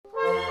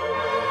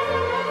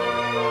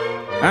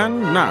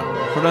And now,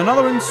 for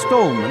another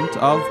installment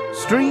of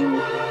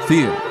Stream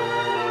Theory.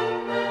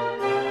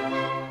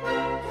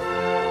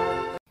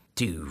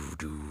 Do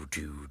do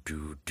do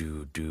do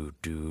do do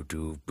do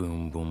do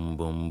boom boom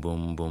boom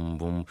boom boom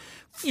boom.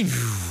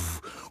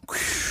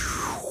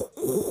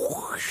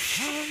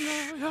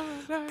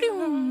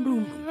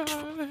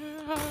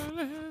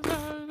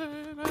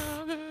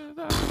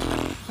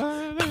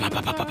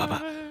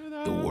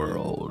 The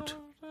world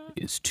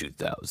is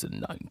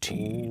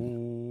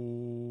 2019.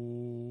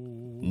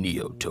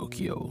 Neo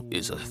Tokyo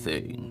is a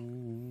thing.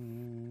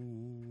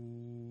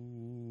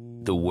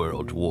 The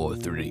World War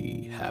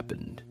III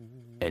happened,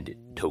 and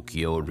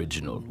Tokyo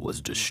Original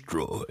was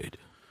destroyed.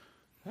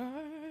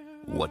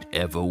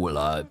 Whatever will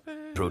our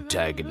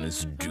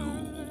protagonist do?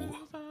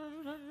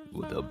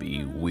 Will there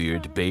be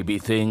weird baby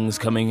things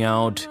coming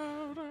out?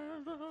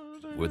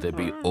 Will there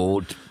be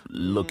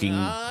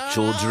old-looking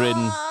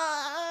children?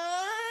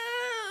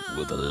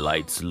 Will the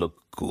lights look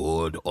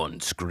good on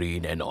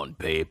screen and on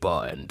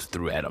paper and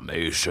through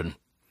animation?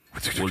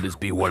 Will this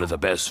be one of the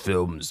best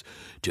films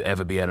to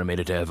ever be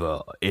animated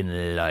ever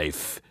in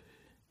life?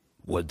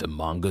 Was the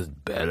manga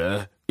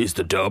better? Is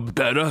the dub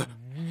better?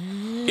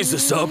 Is the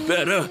sub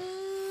better?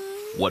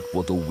 What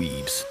will the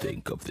weebs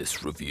think of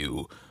this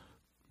review?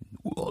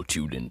 We'll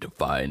tune in to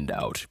find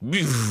out.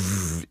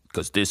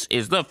 Because this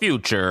is the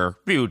future.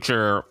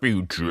 Future.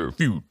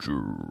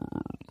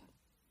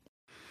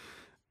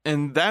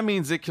 And that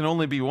means it can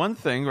only be one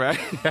thing, right?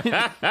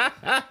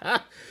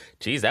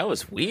 Jeez, that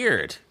was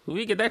weird. Who did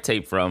we get that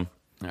tape from?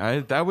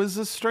 That was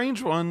a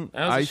strange one.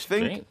 I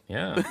think.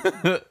 Yeah.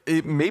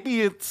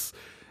 Maybe it's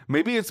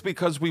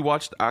because we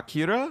watched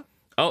Akira.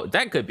 Oh,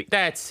 that could be.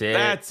 That's it.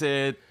 That's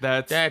okay.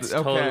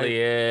 Totally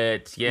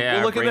it. Yeah.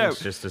 Well, look at that.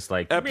 Just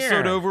like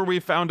Episode yeah. over.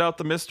 We found out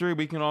the mystery.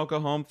 We can all go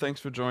home.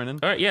 Thanks for joining.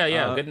 All right.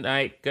 Yeah. Good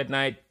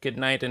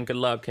night, and good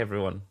luck,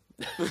 everyone.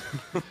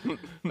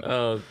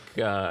 Oh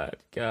God.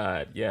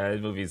 Yeah,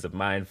 this movie's a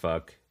mind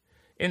fuck.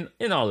 In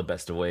all the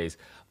best of ways.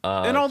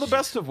 In all the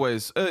best of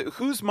ways.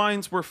 Whose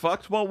minds were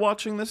fucked while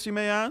watching this, you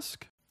may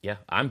ask? Yeah,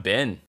 I'm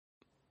Ben.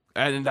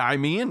 And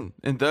I'm Ian.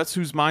 And that's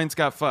whose minds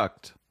got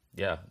fucked.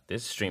 Yeah,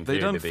 this stream They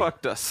theory, done baby.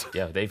 fucked us.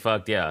 Yeah, they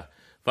fucked, yeah.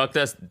 Fucked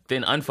us,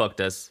 then unfucked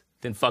us,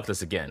 then fucked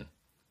us again.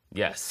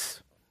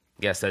 Yes,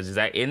 that's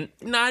that in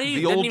not even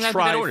The didn't old even have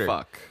that order.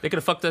 tri-fuck. They could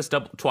have fucked us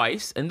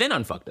twice and then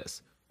unfucked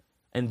us.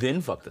 And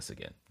then fucked us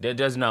again.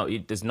 There's no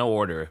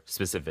order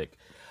specific.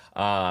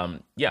 Yeah,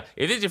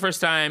 if this is your first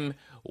time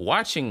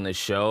watching the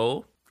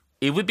show,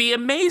 it would be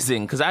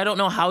amazing, because I don't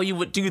know how you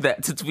would do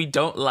that since we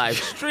don't live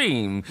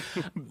stream.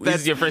 This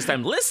is your first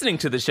time listening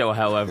to the show,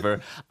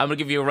 however. I'm going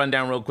to give you a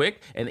rundown real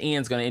quick, and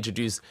Ian's going to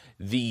introduce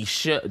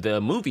the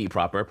movie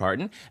proper,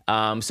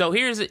 So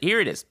here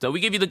it is. So we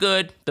give you the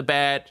good, the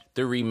bad,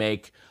 the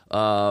remake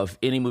of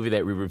any movie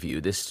that we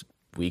review. This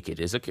week it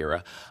is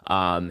Akira.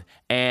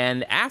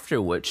 And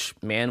after which,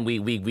 man,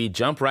 we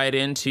jump right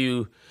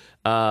into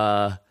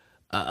a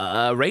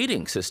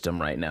rating system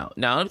right now.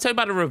 Now, let me tell you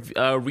about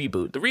a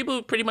reboot. The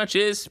reboot pretty much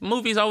is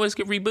movies always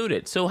get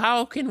rebooted. So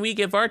how can we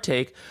give our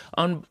take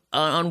on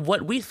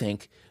what we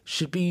think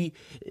should be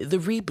the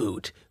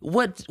reboot?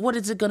 What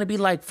is it going to be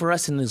like for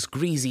us in this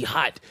greasy,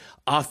 hot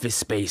office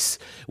space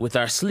with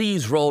our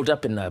sleeves rolled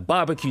up and the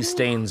barbecue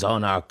stains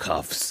on our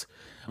cuffs?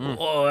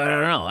 Oh, I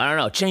don't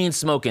know. Chain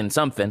smoking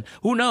something.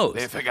 Who knows?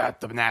 They forgot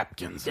the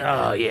napkins.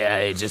 Oh yeah,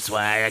 it's just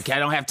I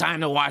don't have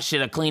time to wash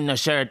it or clean the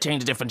shirt,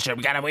 change a different shirt.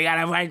 We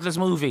gotta write this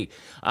movie.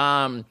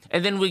 And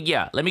then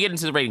let me get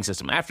into the rating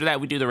system. After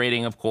that, we do the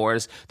rating, of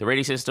course. The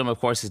rating system, of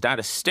course, is not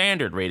a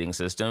standard rating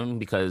system,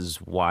 because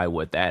why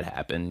would that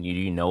happen?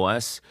 You know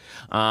us.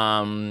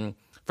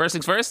 First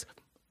things first,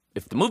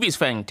 if the movie is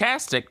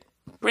fantastic,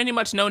 pretty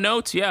much no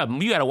notes. Yeah,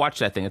 you gotta watch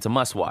that thing. It's a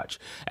must watch.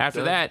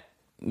 After that,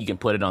 you can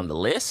put it on the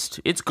list.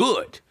 It's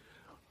good.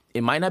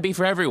 It might not be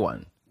for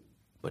everyone,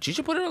 but you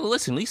should put it on the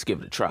list and at least give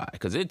it a try,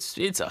 because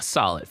it's a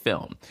solid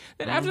film.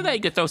 Then after that,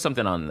 you could throw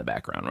something on in the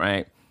background,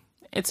 right?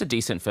 It's a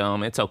decent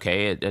film. It's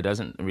okay. It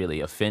doesn't really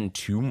offend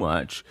too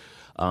much.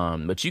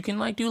 But you can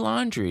do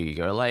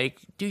laundry or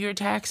do your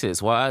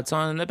taxes while it's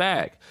on in the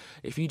back.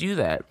 If you do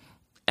that,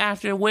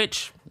 after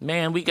which,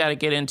 man, we got to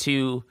get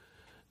into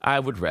I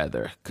would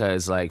rather,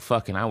 because I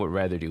would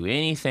rather do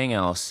anything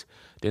else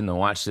than to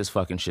watch this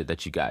fucking shit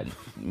that you got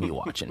me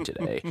watching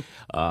today.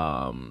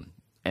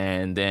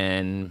 And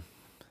then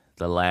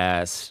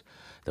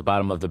the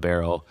bottom of the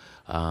barrel.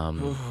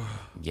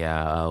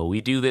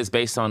 We do this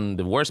based on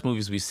the worst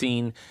movies we've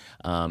seen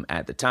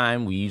at the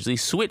time. We usually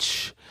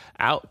switch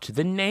out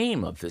the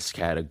name of this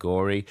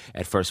category.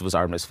 At first it was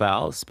Artemis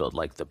Fowl, spelled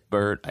like the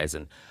bird, as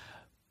in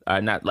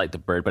not like the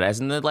bird, but as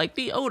in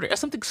the odor.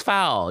 Something's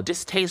foul,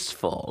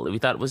 distasteful. We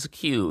thought it was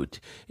cute.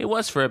 It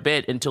was for a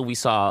bit until we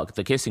saw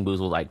The Kissing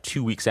Booth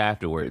 2 weeks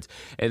afterwards.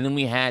 And then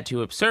we had to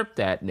usurp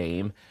that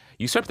name,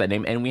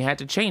 and we had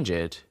to change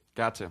it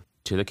to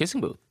The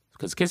Kissing Booth.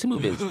 Because Kissing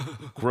Booth is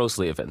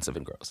grossly offensive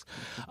and gross.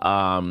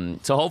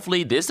 So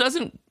hopefully this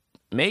doesn't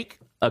make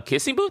a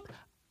Kissing Booth.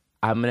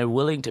 I'm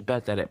willing to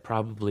bet that it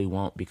probably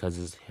won't, because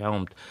it's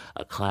helmed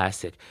a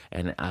classic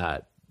and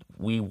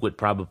we would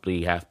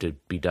probably have to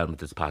be done with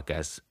this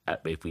podcast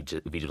if we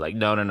just like,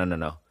 no.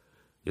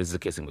 This is a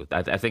kissing booth.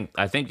 I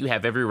think you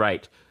have every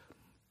right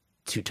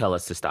to tell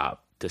us to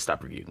stop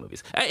reviewing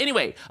movies.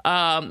 Anyway,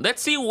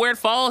 let's see where it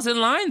falls in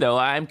line, though.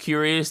 I'm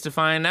curious to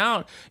find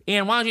out.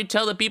 And why don't you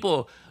tell the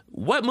people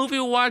what movie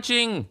we're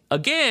watching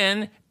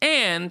again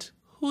and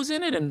who's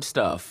in it and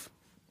stuff.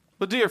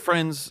 Well, dear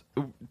friends,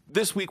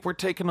 this week we're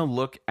taking a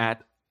look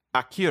at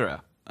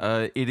Akira.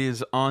 It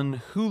is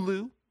on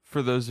Hulu,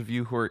 for those of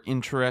you who are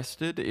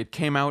interested. It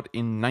came out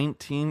in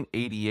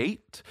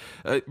 1988,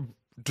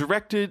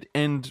 directed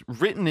and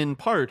written in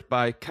part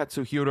by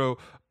Katsuhiro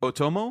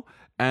Otomo,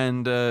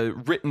 and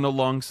written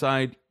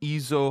alongside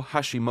Izo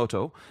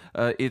Hashimoto.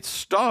 It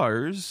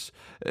stars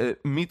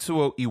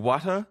Mitsuo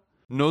Iwata,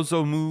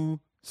 Nozomu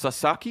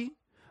Sasaki,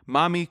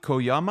 Mami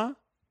Koyama,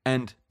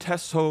 and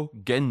Tesso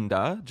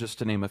Genda, just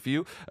to name a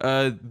few.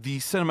 The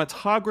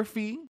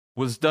cinematography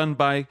was done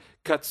by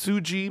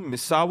Katsuji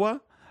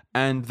Misawa,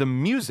 and the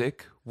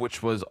music,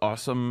 which was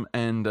awesome,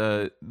 and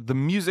the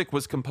music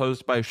was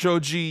composed by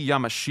Shoji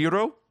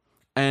Yamashiro,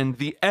 and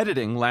the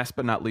editing, last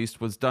but not least,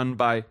 was done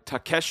by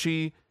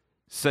Takeshi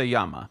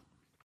Sayama.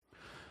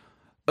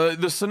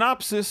 The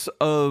synopsis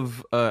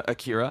of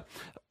Akira: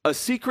 a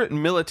secret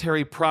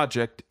military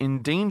project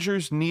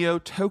endangers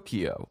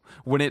Neo-Tokyo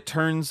when it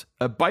turns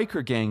a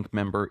biker gang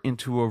member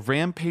into a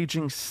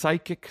rampaging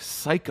psychic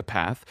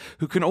psychopath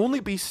who can only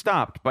be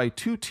stopped by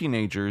two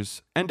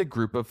teenagers and a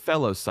group of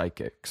fellow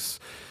psychics.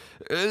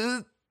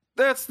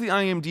 That's the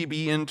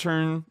IMDb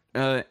intern,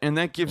 and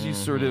that gives you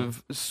sort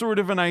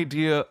of an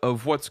idea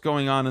of what's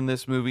going on in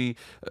this movie.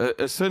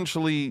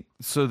 Essentially,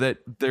 so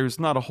that there's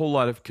not a whole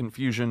lot of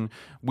confusion,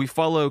 we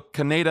follow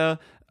Kaneda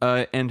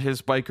and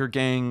his biker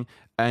gang,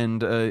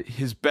 and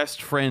his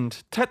best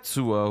friend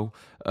Tetsuo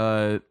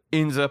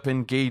ends up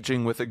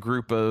engaging with a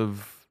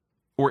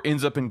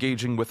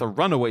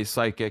runaway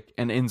psychic,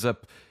 and ends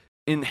up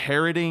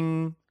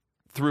inheriting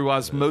through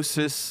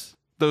osmosis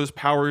those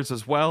powers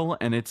as well,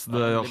 and it's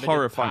the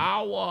horrifying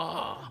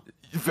power.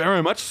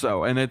 Very much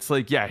so. And it's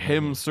like, yeah,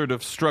 him sort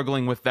of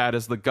struggling with that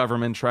as the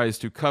government tries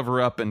to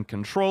cover up and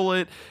control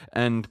it,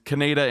 and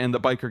Kaneda and the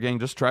biker gang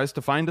just tries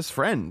to find his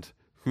friend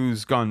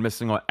who's gone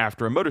missing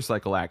after a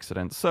motorcycle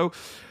accident. So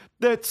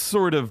that's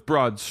sort of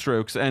broad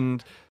strokes.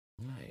 And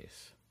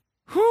Nice.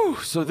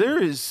 so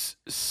there is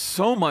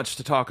so much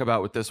to talk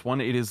about with this one.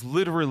 It is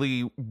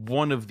literally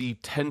one of the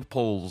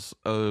tentpoles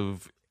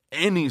of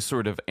any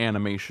sort of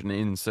animation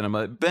in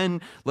cinema. Ben,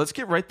 let's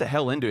get right the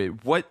hell into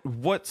it.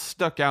 What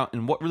stuck out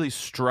and what really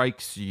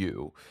strikes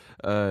you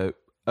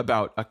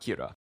about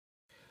Akira?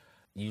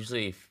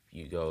 Usually, if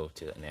you go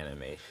to an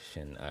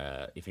animation,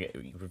 if you're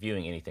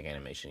reviewing anything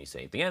animation, you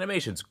say the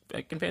animation's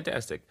fucking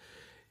fantastic.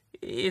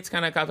 It's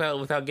kind of cop out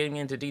without getting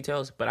into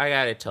details, but I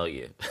gotta tell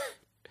you,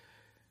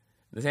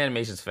 this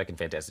animation's fucking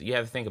fantastic. You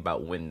have to think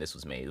about when this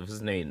was made. It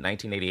was made in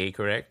 1988,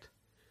 correct?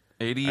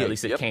 88. Or at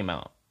least it came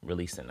out,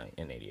 released in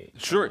 88.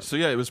 Sure. So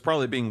yeah, it was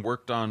probably being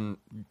worked on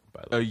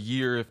a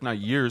year, if not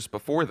years,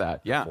 before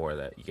that. Yeah. Before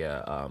that,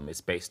 yeah.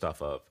 It's based off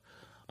of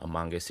a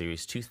manga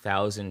series,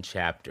 2,000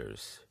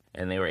 chapters,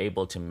 and they were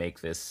able to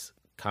make this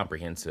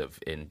comprehensive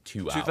in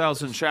 2 hours.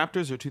 2,000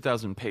 chapters or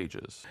 2,000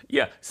 pages?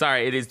 Yeah,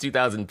 sorry, it is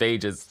 2,000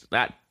 pages,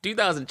 not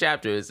 2,000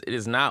 chapters. It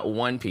is not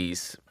One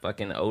Piece.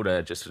 Fucking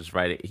Oda just was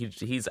writing.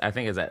 He's I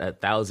think it's at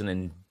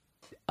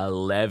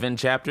 1,011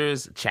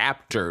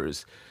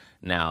 chapters.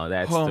 Now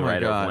that's the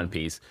writer of One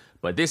Piece.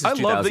 But this is I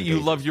 2,000 love that you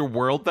pages. love your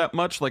world that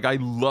much. Like, I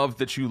love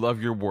that you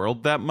love your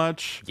world that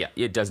much. Yeah,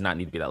 it does not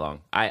need to be that long.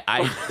 I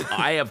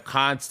I have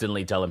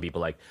constantly telling people,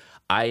 like,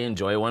 I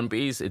enjoy One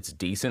Piece. It's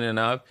decent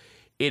enough.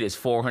 It is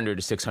 400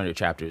 to 600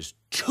 chapters.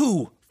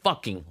 Too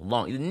fucking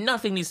long.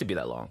 Nothing needs to be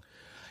that long.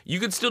 You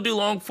could still do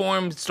long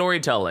form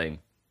storytelling.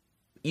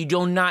 You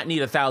do not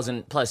need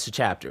 1,000+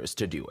 chapters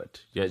to do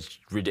it. It's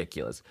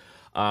ridiculous.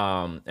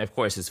 Of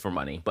course, it's for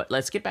money. But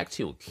let's get back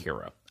to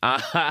Akira.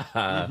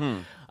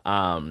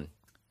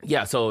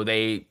 Yeah, so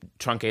they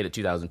truncated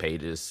 2,000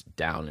 pages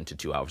down into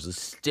 2 hours. It's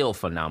still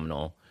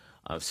phenomenal.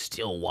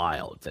 Still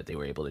wild that they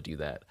were able to do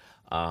that.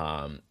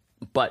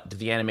 But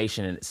the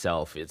animation in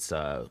itself, it's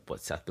I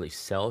believe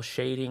cell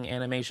shading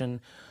animation.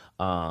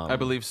 I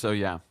believe so,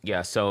 yeah.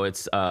 Yeah, so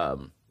it's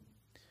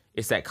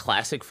that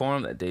classic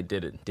form that they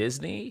did at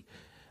Disney.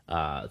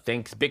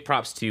 Big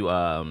props to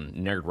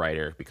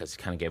Nerdwriter, because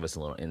he kind of gave us a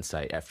little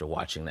insight after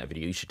watching that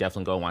video. You should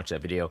definitely go and watch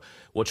that video.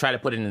 We'll try to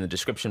put it in the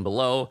description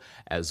below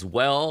as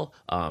well.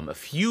 A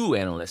few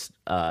analysts,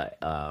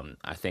 I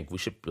think we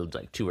should build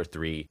like 2 or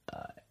 3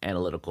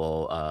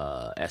 analytical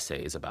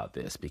essays about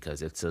this,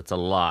 because it's a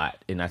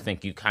lot, and I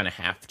think you kind of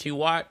have to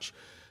watch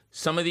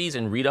some of these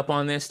and read up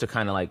on this to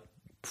kind of like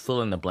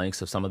fill in the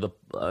blanks of some of the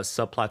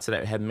subplots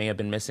that may have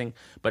been missing.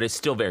 But it's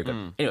still very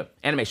good. Anyway,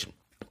 animation,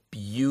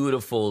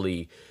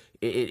 beautifully.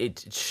 It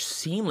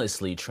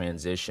seamlessly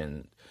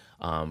transitioned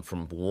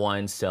from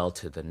one cell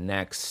to the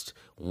next,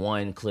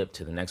 one clip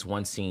to the next,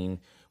 one scene,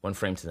 one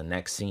frame to the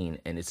next scene,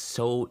 and it's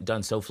so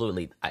done so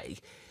fluidly.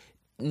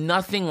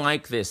 Nothing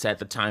like this at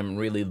the time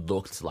really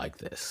looked like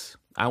this.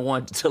 I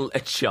want to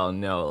let y'all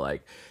know,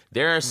 like,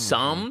 there are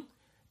some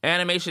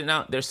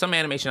there's some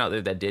animation out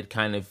there that did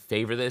kind of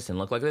favor this and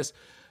look like this,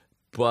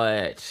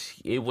 but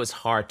it was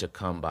hard to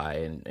come by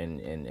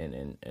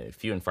and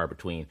few and far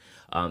between.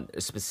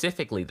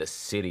 Specifically, the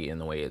city and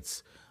the way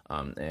it's.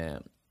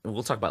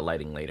 We'll talk about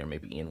lighting later.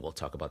 Maybe Ian will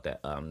talk about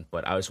that.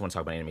 But I just want to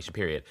talk about animation.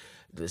 Period.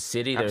 The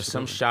city. There's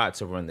some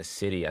shots over in the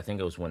city. I think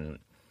it was when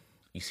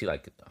you see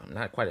like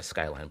not quite a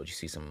skyline, but you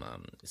see some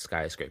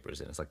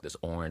skyscrapers, and it's like this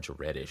orange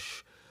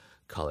reddish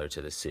color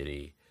to the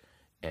city,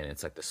 and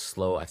it's like the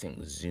slow, I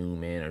think,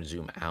 zoom in or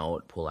zoom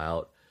out, pull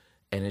out,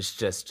 and it's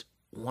just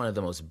one of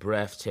the most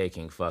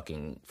breathtaking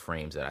fucking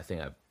frames that I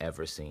think I've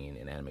ever seen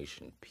in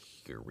animation.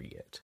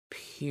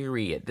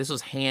 Period. This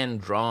was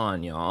hand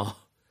drawn, y'all.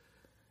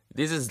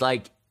 This is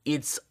like,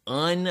 it's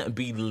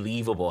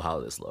unbelievable how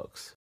this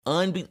looks.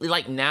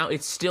 Like now,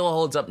 it still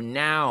holds up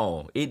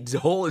now. It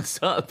holds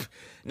up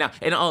now.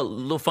 And a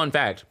little fun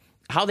fact,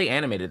 how they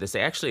animated this,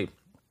 they actually,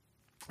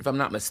 if I'm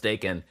not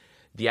mistaken,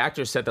 the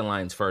actors set the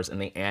lines first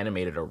and they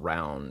animated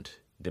around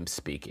them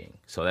speaking.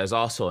 So there's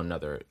also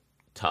another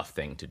tough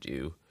thing to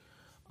do,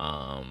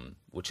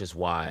 which is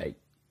why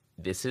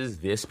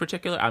this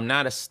particular, I'm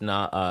not a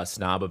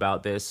snob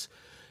about this,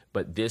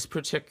 but this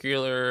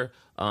particular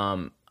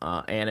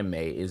anime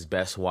is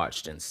best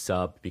watched in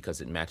sub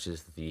because it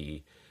matches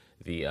the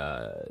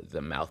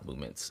mouth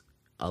movements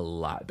a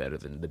lot better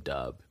than the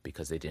dub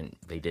because they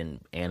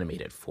didn't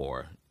animate it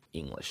for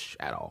English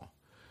at all.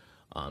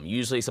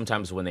 Usually,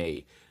 sometimes when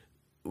they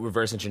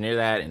reverse engineer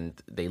that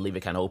and they leave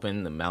it kind of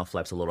open, the mouth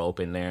flaps a little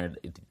open there.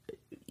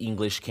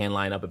 English can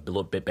line up a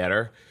little bit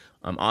better.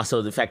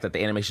 Also, the fact that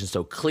the animation is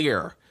so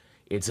clear,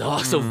 it's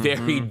also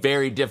very,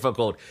 very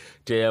difficult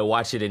to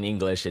watch it in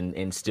English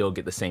and still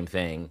get the same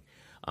thing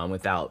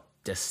without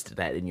just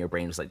that in your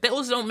brain. It's like,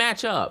 those don't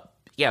match up.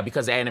 Yeah,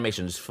 because the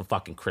animation is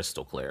fucking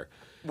crystal clear.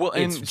 Well,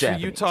 and so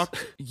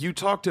you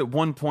talked at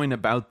one point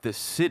about the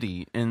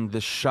city and the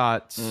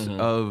shots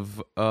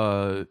of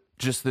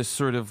just this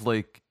sort of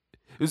like,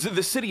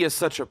 the city has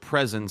such a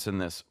presence in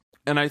this.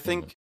 And I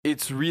think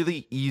it's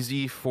really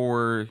easy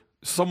for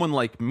someone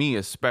like me,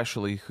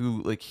 especially,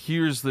 who like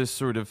hears this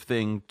sort of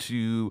thing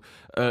to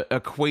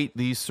equate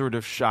these sort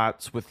of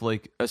shots with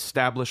like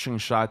establishing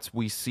shots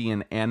we see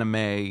in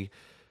anime,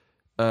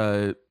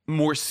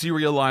 more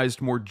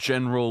serialized, more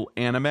general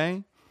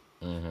anime.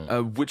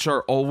 Which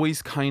are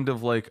always kind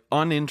of like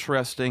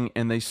uninteresting,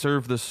 and they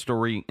serve the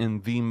story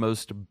in the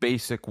most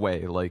basic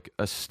way, like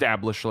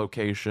establish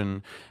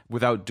location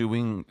without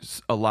doing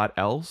a lot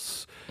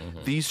else.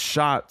 These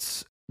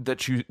shots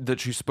that you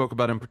spoke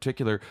about in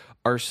particular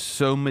are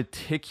so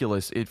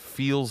meticulous. It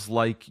feels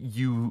like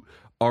you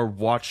are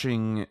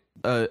watching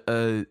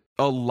a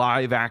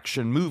live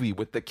action movie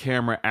with the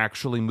camera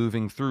actually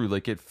moving through.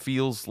 Like it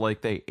feels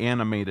like they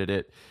animated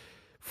it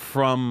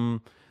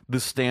from the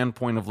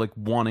standpoint of like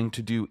wanting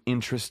to do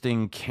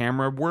interesting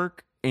camera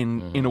work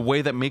in a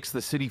way that makes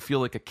the city feel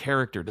like a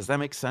character. Does that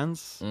make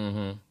sense?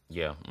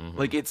 Yeah.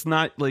 Like it's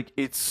not like,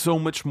 it's so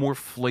much more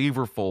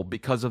flavorful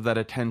because of that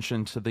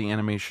attention to the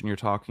animation you're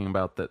talking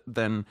about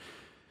than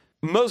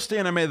most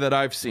anime that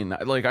I've seen.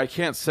 Like I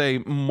can't say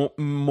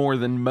more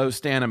than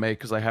most anime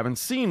because I haven't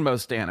seen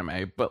most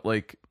anime, but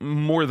like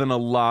more than a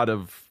lot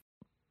of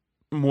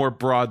more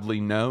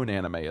broadly known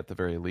anime at the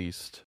very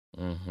least.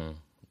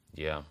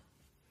 Yeah.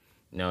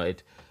 No,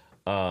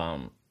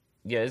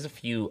 there's a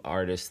few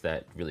artists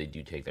that really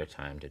do take their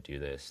time to do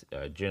this.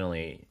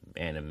 Generally,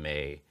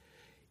 anime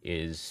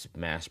is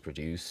mass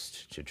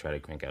produced to try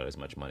to crank out as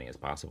much money as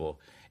possible.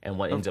 And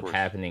what ends up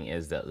happening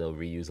is that they'll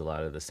reuse a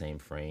lot of the same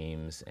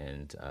frames.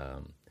 And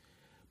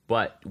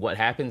but what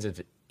happens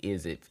if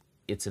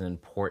it's an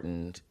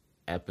important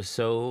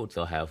episode,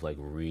 they'll have like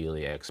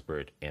really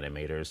expert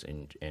animators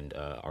and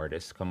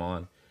artists come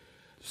on.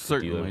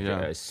 Certainly, do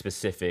a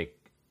specific,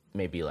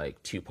 maybe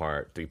like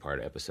 2-part,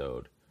 3-part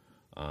episode.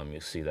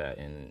 You'll see that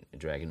in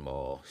Dragon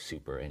Ball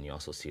Super, and you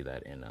also see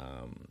that in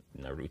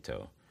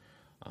Naruto,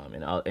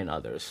 and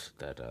others.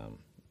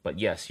 But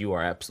yes, you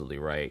are absolutely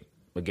right.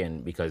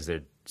 Again, because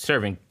they're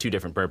serving two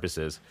different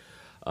purposes.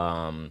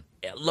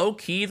 Low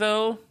key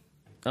though,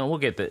 we'll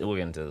get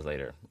into this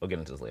later.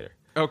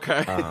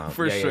 Okay,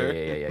 sure.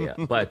 Yeah.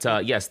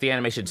 But yes, the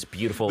animation is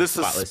beautiful. The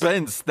spotless.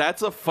 suspense,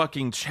 that's a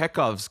fucking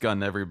Chekhov's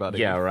gun, everybody.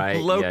 Yeah, right.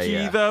 Low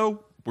key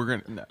though, we're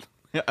gonna. No.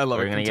 Yeah, I love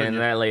it. We're gonna get into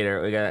that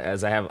later.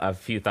 As I have a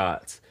few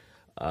thoughts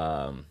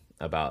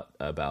about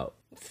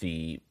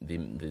the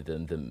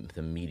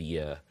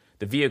media,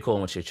 the vehicle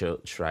in which they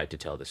tried to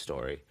tell the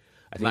story.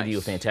 I think they do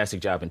a fantastic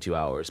job in 2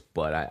 hours,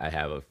 but I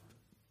have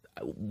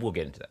we'll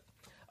get into that.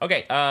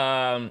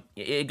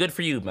 Okay, good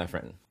for you, my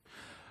friend.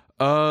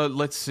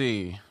 Let's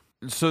see.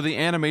 So the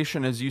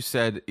animation, as you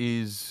said,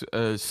 is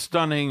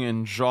stunning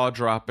and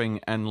jaw-dropping,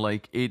 and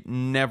like it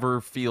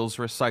never feels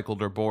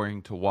recycled or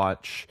boring to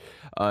watch.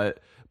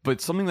 But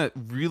something that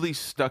really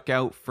stuck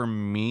out for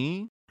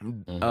me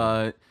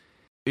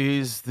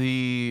is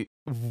the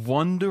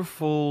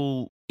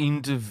wonderful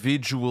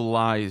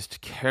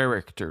individualized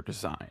character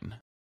design.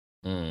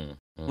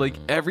 Like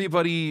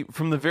everybody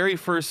from the very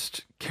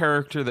first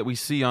character that we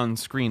see on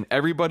screen,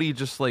 everybody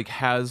just like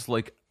has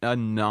like a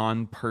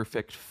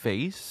non-perfect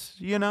face,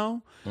 you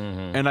know?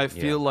 And I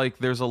feel like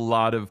there's a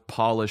lot of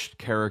polished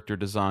character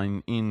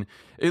design in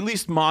at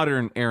least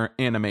modern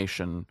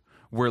animation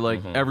where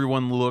like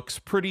everyone looks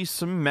pretty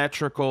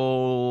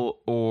symmetrical,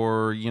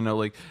 or you know,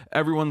 like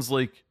everyone's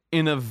like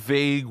in a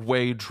vague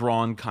way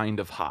drawn kind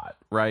of hot,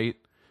 right?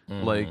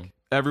 Like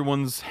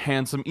everyone's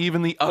handsome.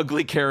 Even the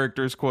ugly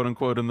characters, quote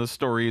unquote, in the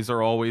stories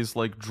are always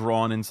like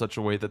drawn in such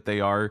a way that they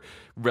are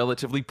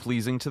relatively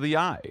pleasing to the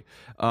eye.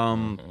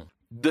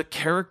 The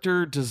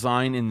character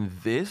design in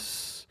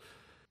this,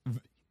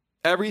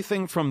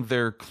 everything from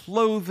their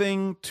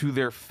clothing to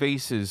their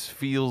faces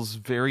feels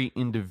very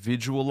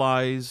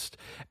individualized,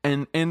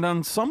 and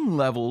on some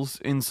levels,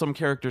 in some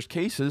characters'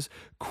 cases,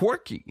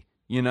 quirky,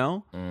 you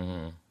know?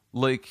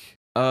 Like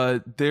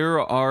there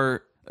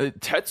are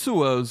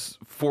Tetsuo's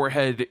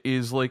forehead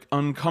is like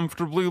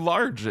uncomfortably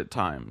large at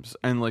times,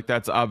 and like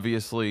that's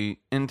obviously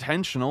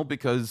intentional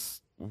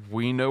because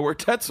we know where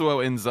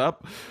Tetsuo ends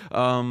up.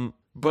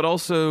 But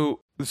also,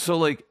 so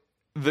like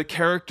the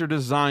character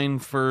design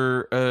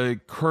for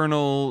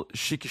Colonel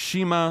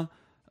Shikishima,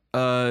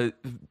 to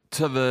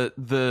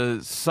the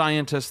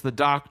scientist, the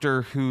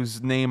doctor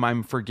whose name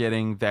I'm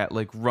forgetting, that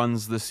like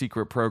runs the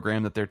secret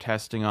program that they're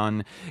testing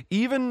on,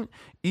 even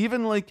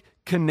like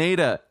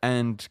Kaneda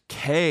and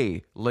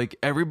Kei, like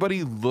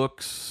everybody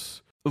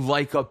looks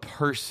like a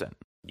person.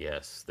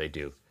 Yes, they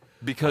do.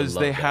 Because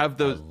they have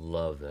those. I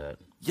love that.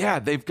 Yeah,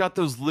 they've got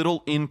those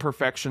little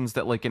imperfections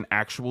that like an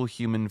actual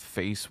human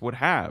face would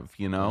have,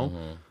 you know?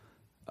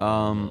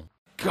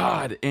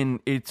 God, and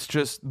it's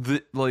just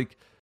the like,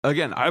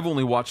 again, I've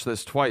only watched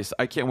this twice.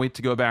 I can't wait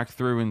to go back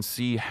through and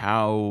see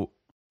how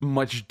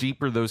much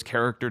deeper those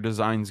character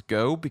designs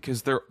go,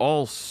 because they're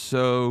all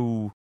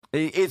so,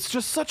 it's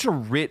just such a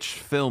rich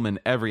film in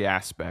every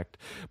aspect.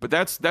 But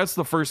that's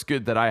the first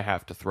good that I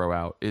have to throw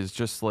out, is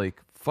just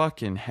like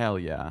fucking hell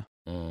yeah.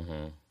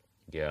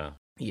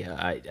 Yeah,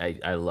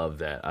 I love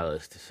that.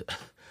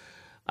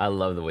 I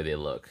love the way they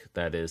look.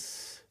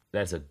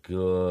 That's a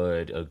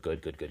good.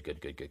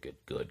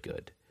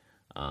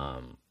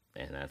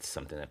 And that's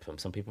something that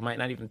some people might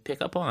not even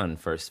pick up on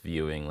first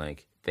viewing.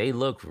 Like they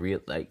look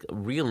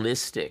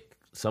realistic.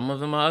 Some of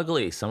them are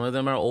ugly. Some of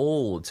them are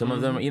old. Some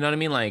of them, you know what I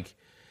mean? Like,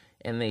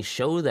 and they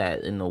show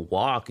that in the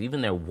walk,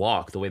 even their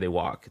walk, the way they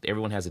walk.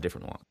 Everyone has a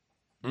different walk.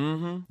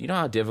 You know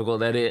how difficult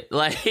that is?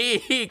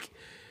 Like,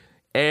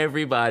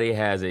 everybody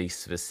has a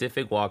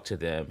specific walk to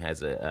them,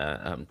 has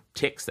a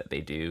tics that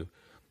they do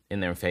in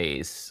their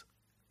face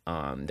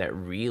that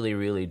really,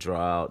 really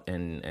draw out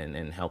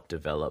and help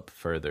develop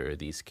further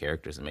these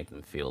characters and make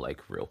them feel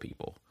like real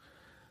people.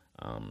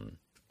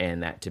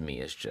 And that to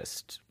me is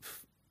just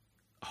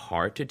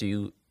hard to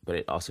do, but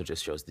it also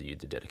just shows the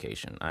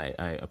dedication.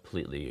 I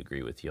completely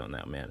agree with you on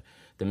that, man.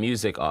 The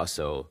music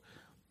also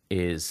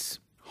is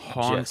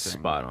Haunting. Just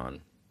spot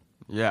on.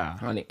 Yeah.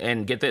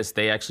 And get this,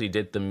 they actually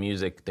did the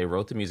music. They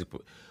wrote the music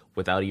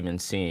without even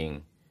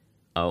seeing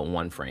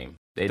one frame.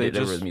 They did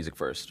the music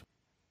first.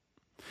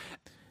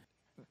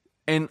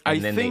 And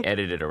then they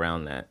edited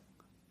around that.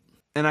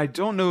 And I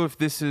don't know if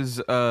this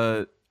is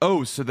so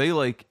they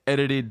like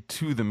edited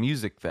to the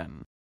music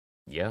then.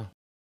 Yeah.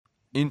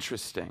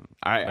 Interesting.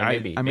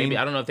 Maybe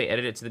I don't know if they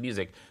edited to the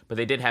music, but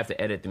they did have to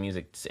edit the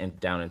music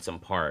down in some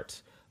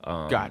parts.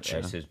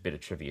 Gotcha. That's a bit of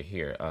trivia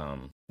here.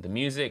 The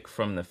music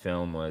from the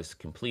film was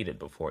completed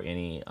before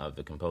any of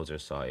the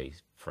composers saw a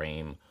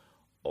frame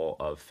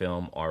of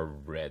film or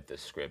read the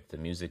script. The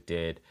music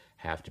did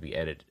have to be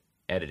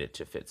edited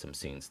to fit some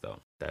scenes, though.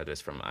 That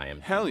is from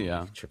IMDb. Hell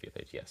yeah. Trivia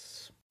page.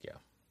 Yes. Yeah.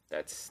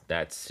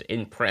 That's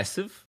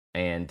impressive.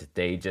 And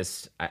they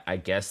just, I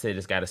guess they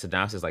just got a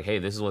synopsis like, hey,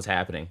 this is what's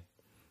happening.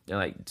 They're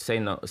like, say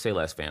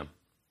less, fam.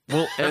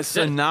 Well, a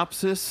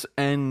synopsis,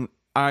 and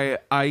I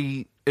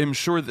am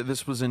sure that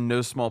this was in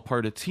no small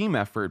part a team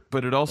effort,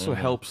 but it also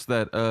helps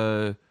that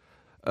the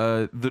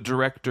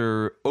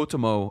director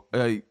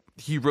Otomo,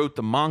 he wrote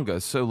the manga.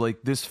 So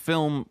like this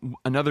film,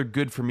 another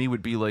good for me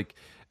would be like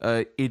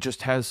it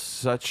just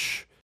has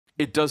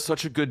it does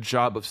such a good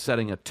job of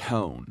setting a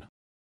tone.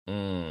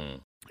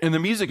 And the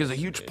music is a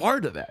huge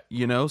part of that,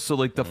 you know? So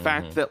like the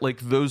fact that like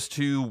those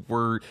two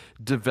were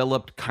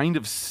developed kind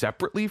of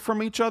separately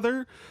from each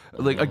other,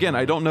 like again,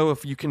 I don't know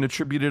if you can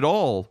attribute it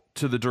all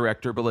to the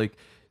director, but like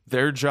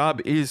their job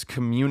is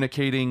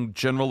communicating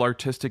general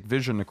artistic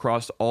vision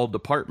across all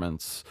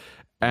departments.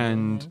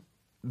 And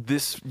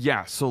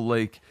so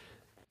like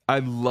I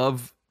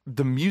love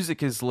the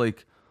music is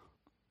like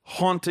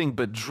haunting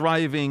but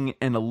driving,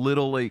 and a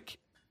little like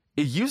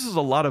it uses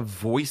a lot of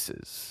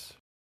voices.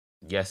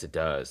 Yes, it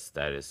does.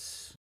 That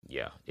is,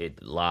 a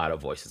lot of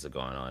voices are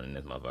going on in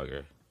this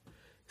motherfucker.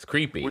 It's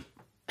creepy.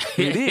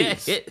 It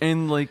is.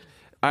 And like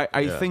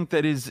I think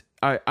that is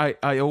I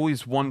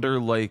always wonder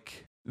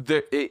like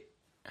there's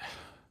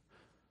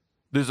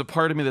a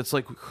part of me that's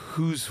like,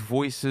 whose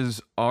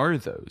voices are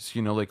those?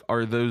 You know, like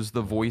are those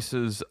the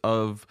voices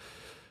of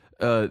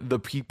the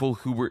people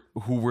who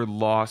were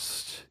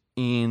lost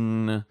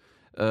in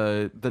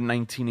the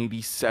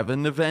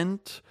 1987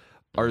 event?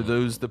 Are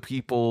those the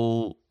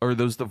people? Are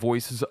those the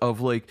voices of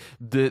like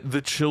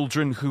the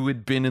children who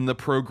had been in the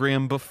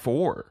program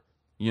before?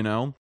 You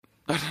know,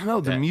 I don't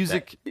know. The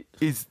music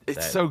it's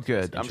so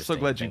good. I'm so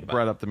glad you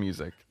brought up the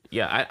music.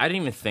 Yeah, I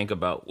didn't even think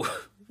about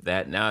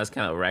that. Now it's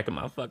kind of racking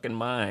my fucking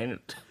mind.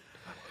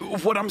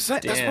 What I'm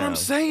saying, that's what I'm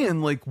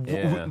saying. Like,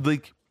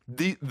 like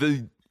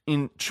the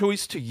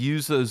choice to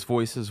use those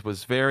voices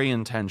was very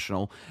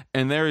intentional,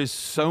 and there is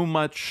so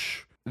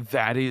much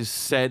that is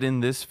said in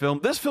this film.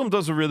 This film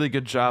does a really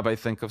good job, I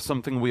think, of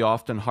something we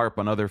often harp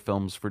on other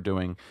films for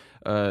doing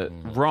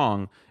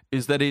wrong,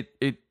 is that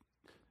it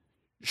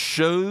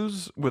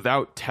shows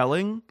without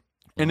telling,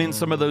 and in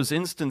some of those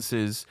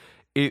instances,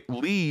 it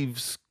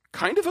leaves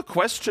kind of a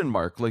question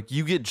mark. Like,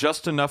 you get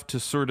just enough to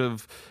sort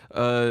of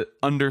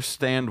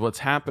understand what's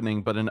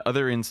happening, but in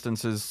other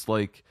instances,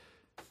 like,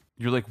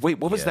 you're like, wait,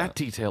 what was that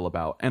detail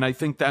about? And I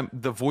think that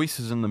the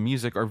voices and the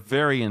music are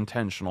very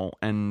intentional.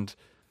 And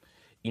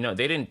you know,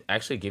 they didn't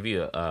actually give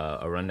you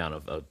a rundown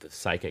of the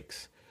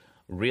psychics.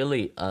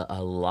 Really,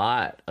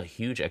 a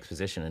huge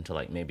exposition into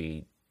like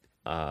maybe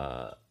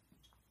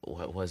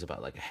what was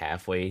about like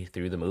halfway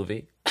through the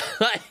movie,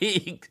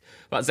 like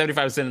about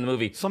 75% of the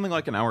movie, something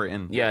like an hour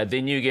in. Yeah,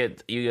 then you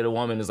get a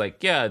woman who's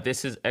like, yeah,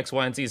 this is X,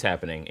 Y, and Z is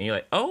happening, and you're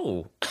like,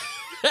 oh,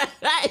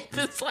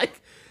 it's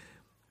like,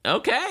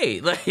 okay,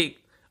 like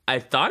I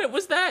thought it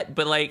was that,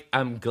 but like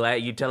I'm glad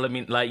you telling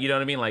me, like, you know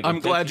what I mean, like I'm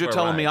glad you're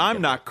telling me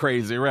I'm not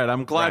crazy, right?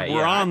 I'm glad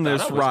we're on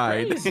this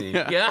ride.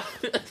 Yeah,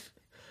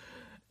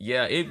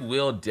 yeah, it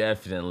will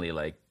definitely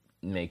like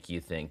make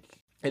you think.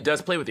 It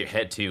does play with your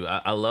head too.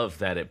 I love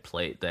that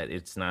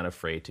it's not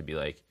afraid to be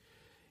like,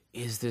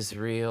 is this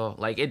real?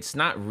 Like, it's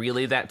not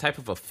really that type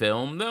of a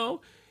film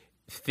though.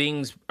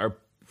 Things are,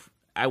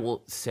 I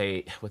will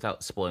say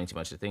without spoiling too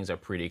much, the things are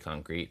pretty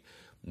concrete,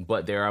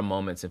 but there are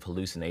moments of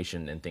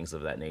hallucination and things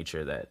of that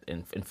nature that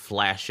in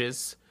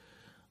flashes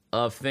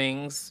of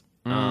things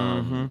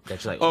that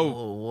you're like,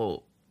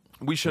 whoa.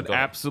 We should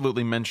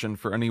absolutely mention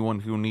for anyone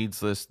who needs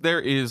this, there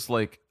is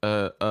like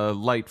a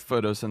light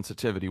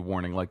photosensitivity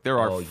warning. Like, there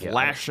are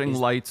flashing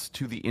lights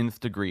to the nth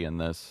degree in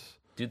this.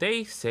 Do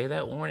they say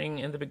that warning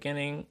in the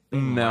beginning?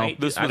 No,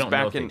 this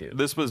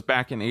was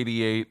back in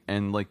 '88,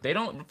 and like they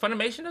don't.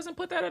 Funimation doesn't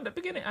put that at the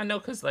beginning. I know,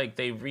 because like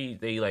maybe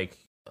they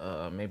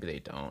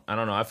don't. I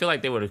don't know. I feel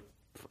like they would.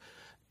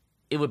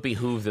 It would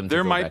behoove them.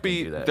 There might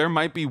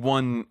be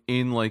one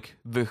in like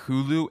the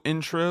Hulu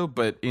intro,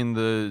 but in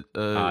the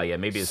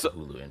maybe it's the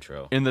Hulu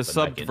intro. In the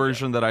subbed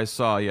version that I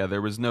saw,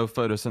 there was no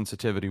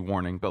photosensitivity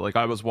warning. But like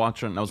I was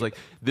watching, and I was like,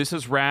 "This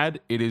is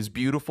rad. It is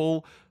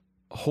beautiful.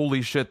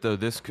 Holy shit, though!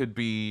 This could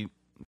be."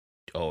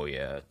 Oh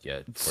yeah.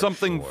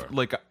 Something sure.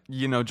 Like,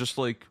 you know, just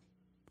like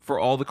for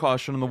all the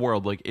caution in the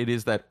world, like it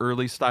is that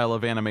early style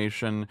of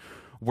animation,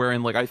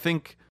 wherein like I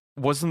think.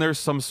 Wasn't there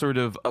some sort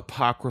of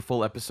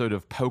apocryphal episode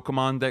of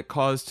Pokemon that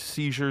caused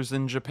seizures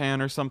in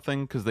Japan or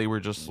something? Because they were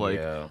just like,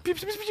 pew,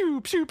 pew,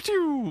 pew, pew,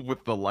 pew,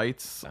 with the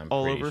lights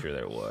all over? I'm pretty sure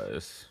there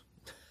was.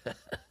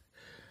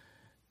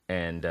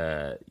 And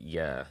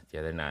yeah,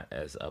 they're not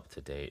as up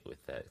to date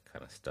with that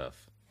kind of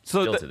stuff.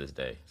 Still to this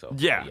day. So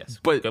yes,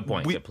 but good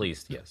point.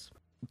 Please, yes.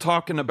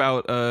 Talking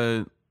about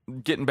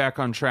getting back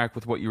on track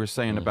with what you were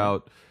saying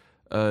about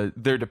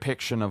their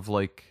depiction of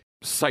like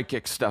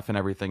psychic stuff and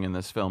everything in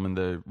this film and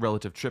the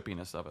relative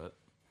trippiness of it.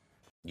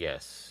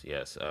 Yes.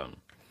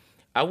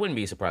 I wouldn't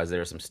be surprised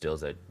there are some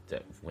stills that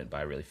went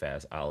by really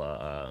fast, a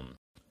la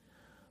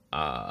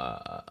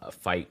a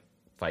fight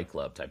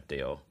club type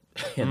deal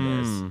in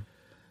this.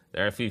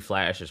 There are a few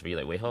flashes where you're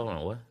like, wait, hold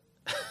on, what?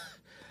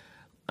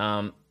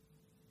 And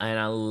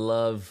I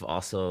love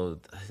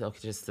also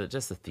just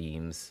the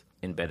themes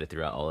embedded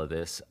throughout all of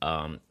this,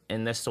 and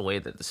that's the way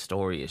that the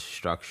story is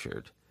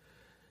structured.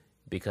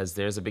 Because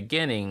there's a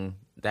beginning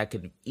that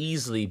could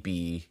easily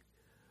be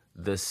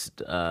this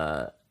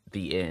the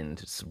end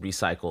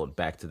recycled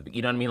back to the,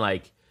 you know what I mean?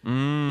 Like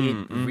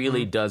it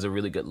really does a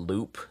really good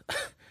loop,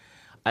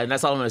 and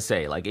that's all I'm gonna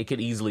say. Like, it could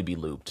easily be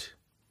looped,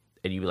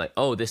 and you'd be like,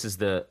 oh, this is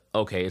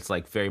it's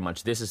like very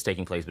much this is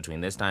taking place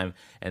between this time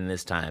and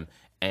this time.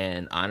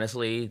 And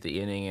honestly, the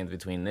ending in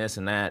between this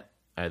and that,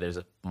 there's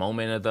a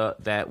moment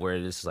of that where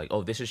it's like,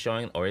 oh, this is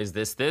showing, or is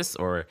this,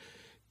 or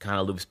kind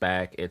of loops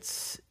back.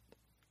 It's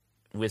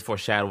with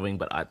foreshadowing,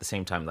 but at the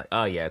same time, like,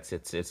 oh yeah, it's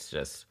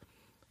just,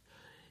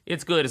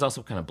 it's good. It's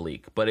also kind of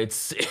bleak, but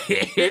it's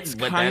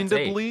kind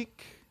of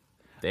bleak.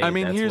 I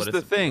mean, here's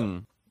the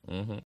thing.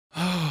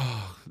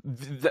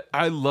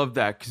 I love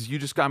that because you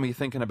just got me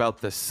thinking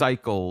about the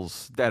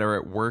cycles that are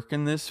at work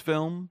in this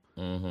film,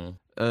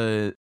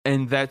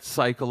 and that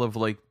cycle of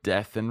like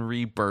death and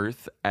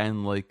rebirth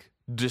and like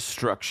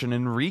destruction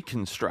and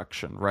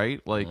reconstruction, right?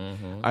 Like,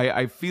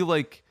 I feel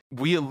like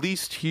we at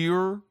least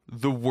hear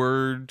the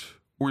word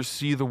or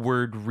see the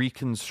word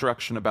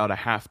reconstruction about a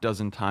half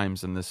dozen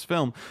times in this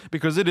film,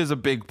 because it is a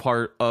big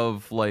part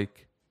of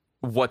like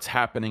what's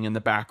happening in the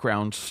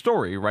background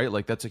story, right?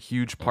 Like, that's a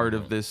huge part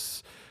of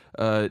this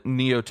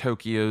Neo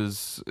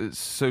Tokyo's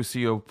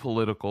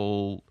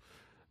socio-political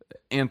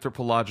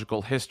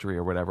anthropological history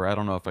or whatever. I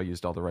don't know if I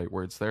used all the right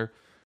words there.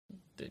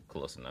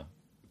 Close enough.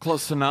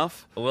 Close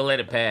enough. We'll let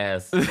it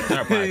pass. It's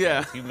our podcast.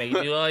 Yeah. You may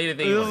do all you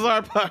think. This is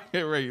our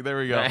pocket, right? There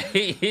we go.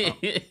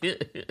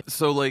 Right.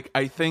 So, like,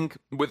 I think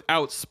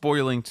without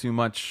spoiling too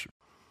much,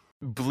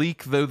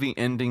 bleak though the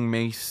ending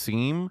may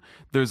seem,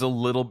 there's a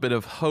little bit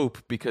of hope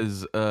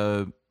because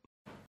the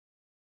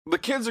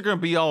kids are going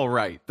to be all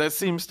right. That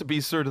seems to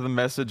be sort of the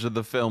message of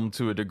the film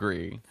to a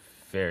degree.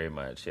 Very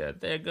much, yeah.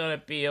 They're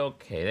gonna be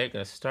okay. They're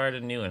gonna start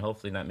anew and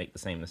hopefully not make the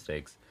same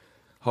mistakes.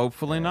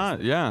 Hopefully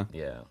not. Yeah.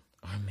 Yeah.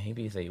 Or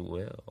maybe they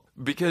will.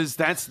 Because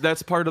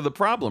that's part of the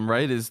problem,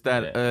 right? Is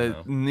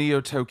that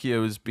Neo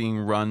Tokyo is being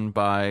run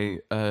by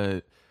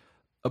a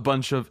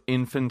bunch of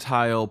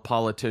infantile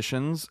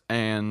politicians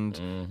and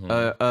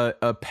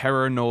a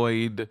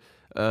paranoid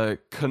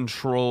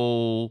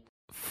control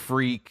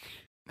freak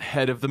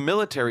head of the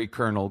military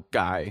colonel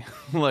guy.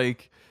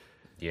 Like,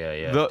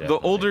 the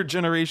older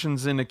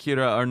generations in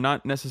Akira are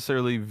not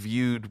necessarily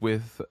viewed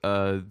with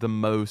the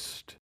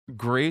most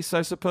grace,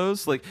 I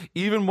suppose. Like,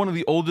 even one of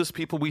the oldest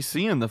people we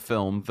see in the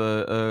film,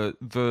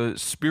 the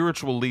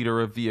spiritual leader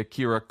of the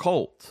Akira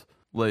cult,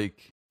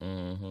 like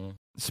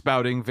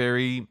spouting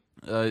very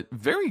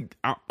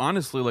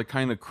honestly, like,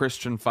 kind of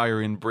Christian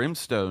fire and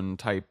brimstone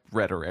type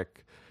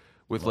rhetoric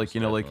with, like,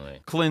 you know, definitely.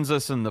 like, cleanse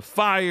us in the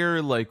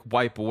fire, like,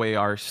 wipe away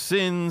our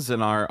sins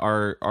and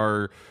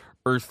our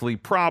earthly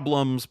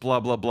problems,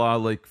 blah blah blah.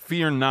 Like,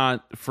 fear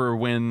not, for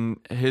when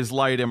his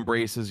light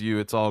embraces you,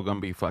 it's all gonna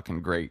be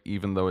fucking great,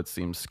 even though it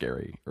seems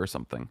scary or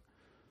something.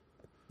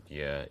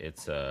 Yeah,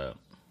 it's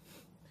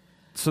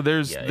So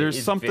there's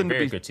it's something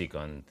very to be critique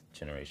on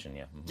generation.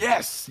 Yeah.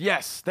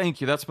 Yes,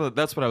 thank you. That's what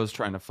I was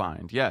trying to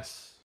find.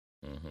 Yes.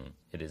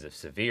 It is a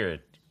severe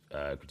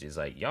critique. It's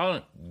like,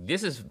 y'all,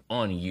 this is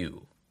on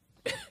you.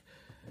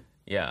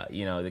 Yeah,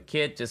 you know, the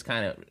kid just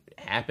kind of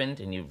happened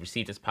and you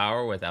received his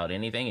power without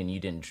anything, and you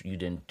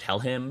didn't tell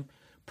him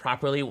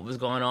properly what was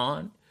going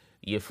on.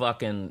 You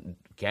fucking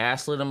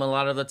gaslit him a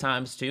lot of the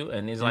times too,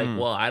 and he's like,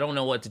 well, I don't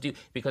know what to do,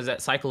 because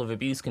that cycle of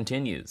abuse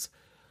continues.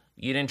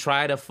 You didn't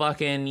try to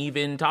fucking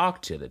even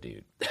talk to the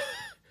dude.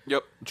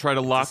 Yep. Try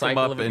to lock him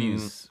Cycle up of and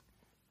abuse.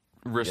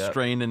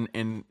 restrain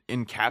and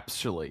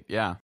encapsulate.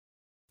 Yeah.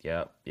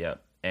 Yep.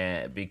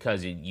 And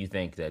because you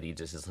think that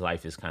his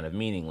life is kind of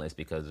meaningless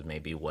because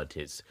maybe what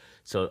his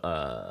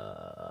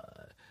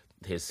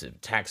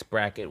tax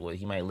bracket, what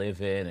he might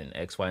live in, and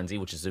X, Y, and Z,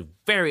 which is a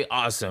very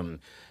awesome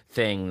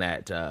thing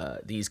that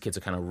these kids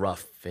are kind of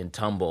rough and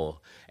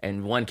tumble,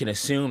 and one can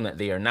assume that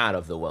they are not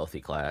of the wealthy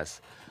class,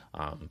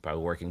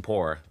 probably working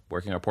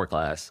or poor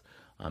class,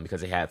 because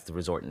they have to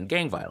resort in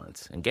gang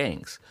violence and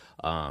gangs.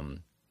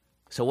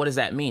 So what does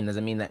that mean? Does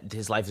it mean that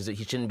his life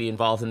he shouldn't be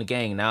involved in the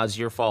gang? Now it's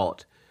your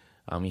fault.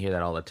 You hear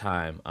that all the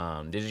time.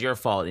 This is your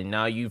fault, and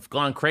now you've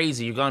gone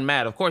crazy. You've gone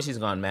mad. Of course he's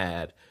gone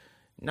mad.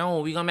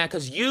 No, we gone mad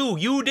because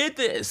you did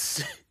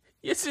this.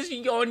 This is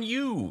on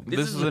you.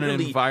 This is an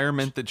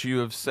environment that you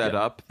have set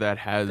up that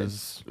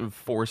has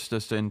forced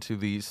us into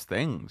these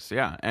things.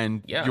 Yeah,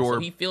 and so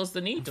he feels the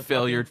need to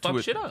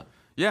fuck shit up.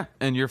 Yeah,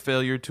 and your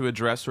failure to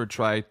address or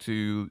try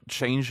to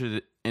change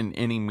it in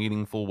any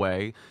meaningful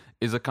way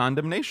is a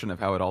condemnation of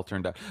how it all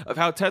turned out. Of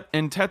how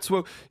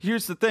Tetsuo,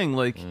 here's the thing,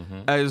 like,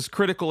 as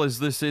critical as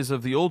this is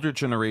of the older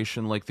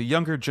generation, like, the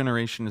younger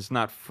generation is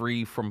not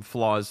free from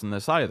flaws in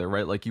this either,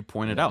 right? Like you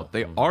pointed out,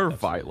 they are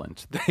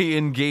violent. They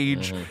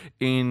engage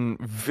in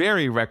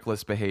very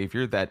reckless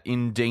behavior that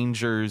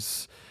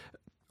endangers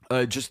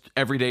just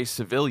everyday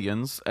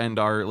civilians and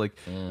are, like,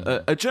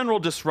 a general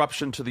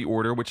disruption to the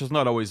order, which is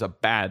not always a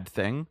bad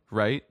thing,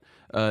 right?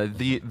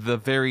 The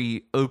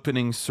very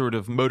opening sort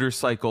of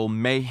motorcycle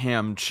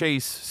mayhem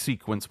chase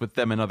sequence with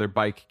them and other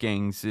bike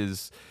gangs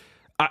is,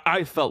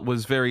 I felt,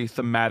 was very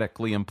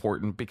thematically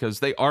important, because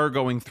they are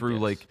going through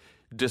like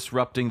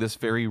disrupting this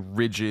very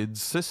rigid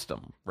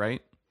system,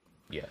 right?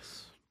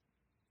 Yes.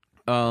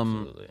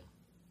 Absolutely.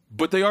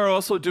 But they are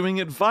also doing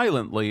it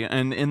violently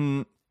and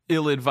in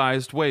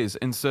ill-advised ways.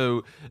 And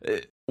so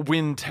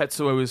when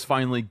Tetsuo is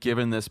finally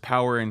given this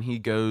power and he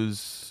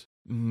goes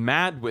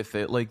mad with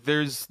it, like,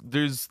 there's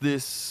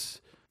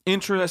this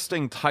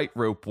interesting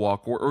tightrope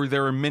walk, or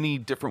there are many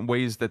different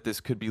ways that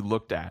this could be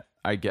looked at,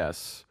 I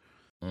guess.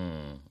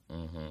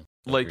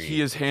 Like, Agreed.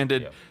 he is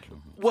handed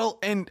well,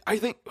 and I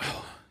think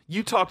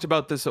you talked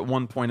about this at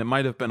one point. It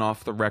might have been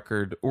off the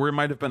record, or it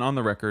might have been on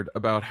the record,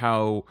 about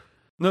how,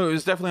 no, it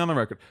was definitely on the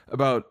record,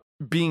 about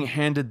being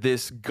handed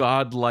this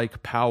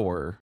godlike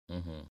power,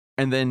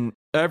 and then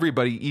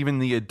everybody, even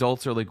the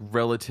adults, are like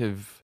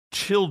relative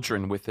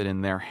children with it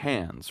in their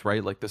hands,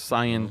 right? Like the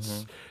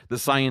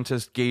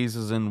scientist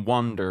gazes in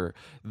wonder,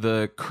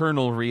 the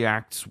colonel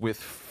reacts with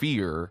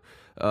fear,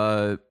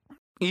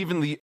 even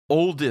the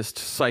oldest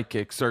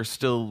psychics are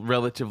still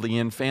relatively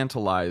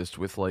infantilized,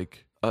 with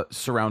like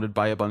surrounded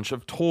by a bunch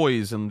of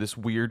toys and this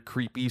weird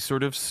creepy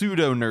sort of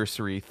pseudo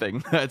nursery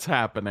thing that's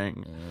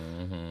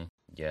happening.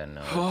 Yeah,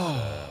 no.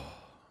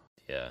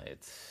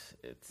 It's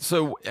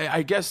so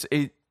I guess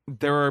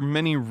there are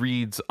many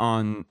reads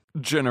on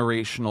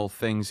generational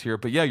things here,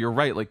 but yeah, you're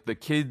right. Like, the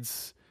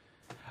kids,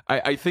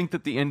 I think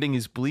that the ending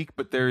is bleak,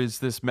 but there is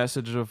this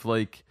message of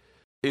like,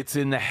 it's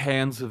in the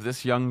hands of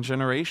this young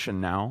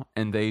generation now,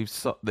 and they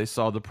saw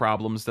the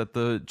problems that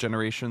the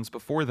generations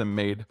before them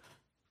made.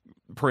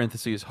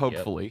 Parentheses,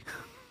 hopefully,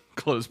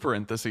 close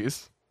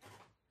parentheses.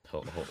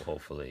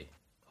 Hopefully.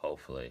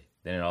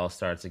 Then it all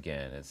starts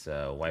again. It's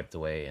wiped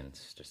away and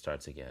just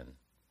starts again.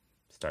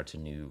 Starts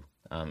anew.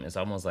 It's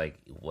almost like,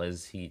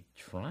 was he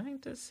trying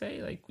to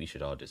say like we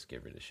should all just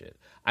get rid of shit?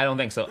 I don't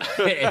think so.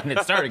 And it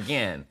started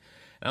again.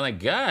 And I'm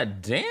like,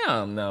 God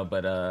damn, no,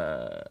 but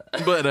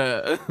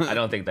I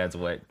don't think that's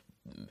what.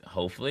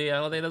 Hopefully, I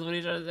don't think that's what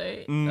he's trying to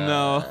say.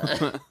 No,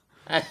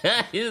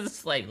 he's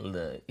just like,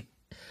 look,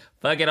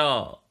 fuck it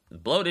all,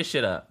 blow this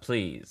shit up,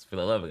 please, for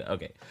the love of God.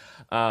 Okay,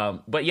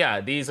 but yeah,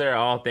 these are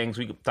all things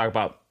we could talk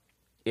about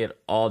it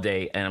all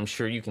day, and I'm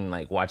sure you can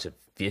like watch a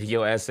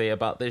video essay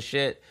about this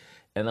shit,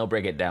 and they'll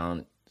break it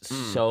down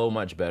so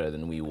much better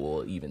than we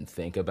will even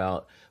think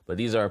about. But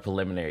these are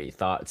preliminary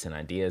thoughts and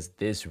ideas.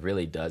 This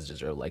really does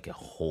deserve like a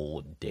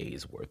whole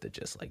day's worth of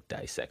just like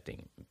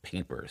dissecting.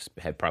 Papers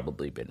had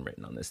probably been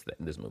written on this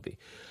movie.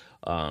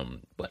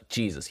 But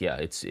Jesus, yeah,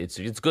 it's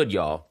good,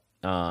 y'all.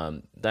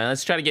 Then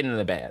let's try to get into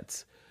the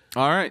bads.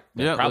 all right,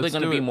 They're probably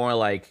going to be more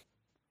like,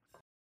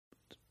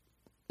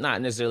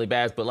 not necessarily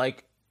bads, but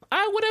like,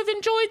 I would have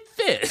enjoyed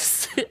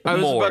this. I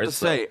was more, about to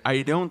say,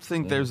 I don't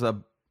think there's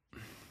a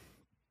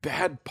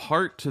bad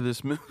part to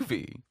this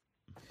movie.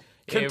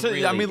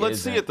 Really I mean, let's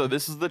see isn't. it though.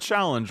 This is the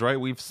challenge, right?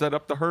 We've set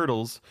up the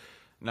hurdles.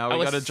 Now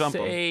we got to jump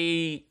them.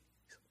 say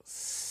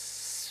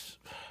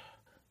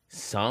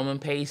some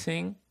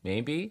pacing,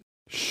 maybe.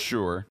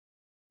 Sure.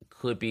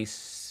 Could be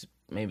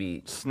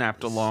maybe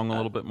Snapped along a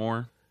little bit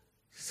more.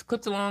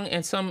 clipped along,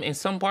 and in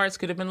some parts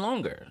could have been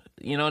longer.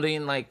 You know what I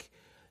mean? Like,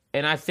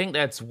 and I think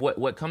that's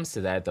what comes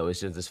to that though,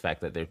 is just this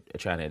fact that they're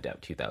trying to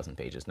adapt 2,000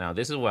 pages. Now,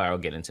 this is where I'll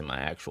get into my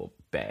actual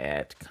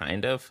bad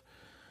kind of.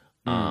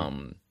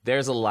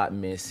 There's a lot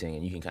missing,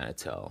 and you can kind of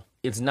tell.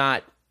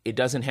 It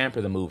doesn't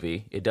hamper the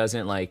movie. It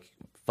doesn't like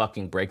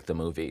fucking break the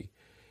movie.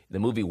 The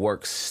movie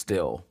works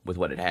still with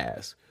what it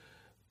has.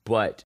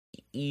 But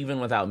even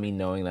without me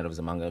knowing that it was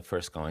a manga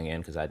first going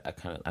in, because I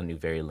knew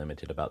very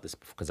limited about this,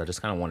 because I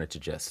just kind of wanted to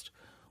just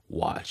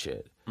watch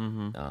it.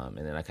 And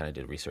then I kind of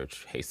did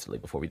research hastily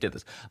before we did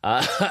this.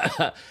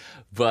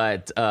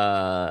 But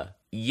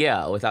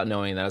yeah, without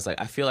knowing that, I was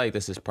like, I feel like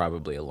this is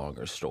probably a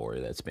longer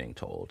story that's being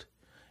told.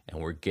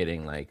 And we're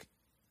getting like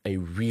a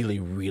really,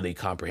 really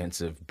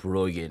comprehensive,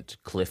 brilliant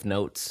cliff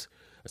notes,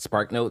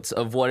 spark notes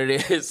of what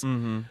it is.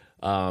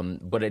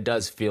 But it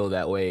does feel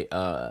that way.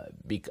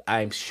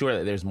 I'm sure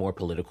that there's more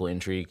political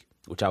intrigue,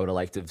 which I would have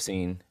liked to have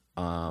seen.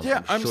 I'm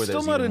sure still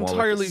there's not even more with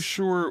entirely this-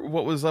 sure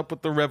what was up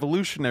with the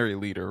revolutionary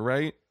leader,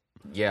 right?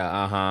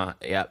 Yeah,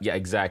 yeah,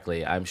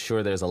 exactly. I'm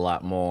sure there's a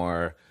lot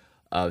more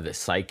of the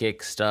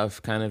psychic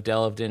stuff kind of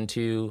delved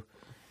into,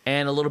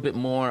 and a little bit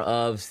more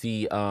of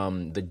the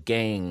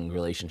gang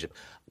relationship.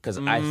 Because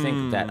I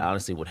think that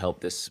honestly would help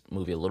this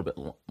movie a little bit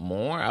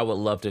more. I would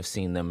love to have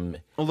seen them.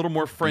 A little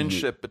more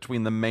friendship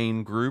between the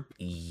main group.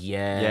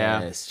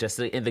 Yes, just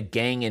in the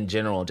gang in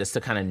general, just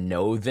to kind of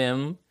know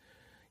them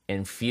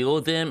and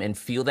feel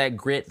that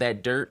grit,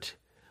 that dirt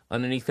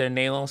underneath their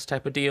nails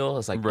type of deal.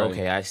 It's like, Right.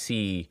 okay, I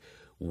see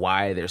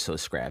why they're so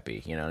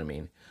scrappy. You know what I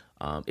mean?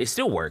 It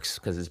still works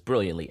because it's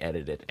brilliantly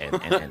edited. And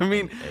I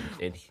mean,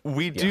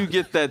 we do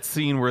get that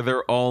scene where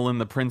they're all in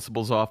the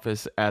principal's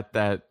office at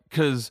that,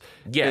 because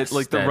Yes,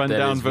 like the that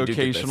rundown is- we do get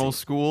that vocational scene.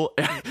 school.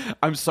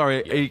 I'm sorry,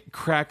 it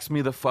cracks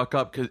me the fuck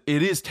up because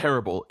it is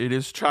terrible. It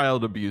is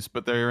child abuse,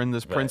 but they're in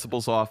this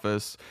principal's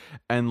office,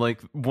 and like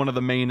one of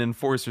the main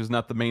enforcers,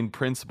 not the main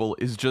principal,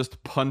 is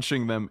just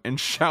punching them and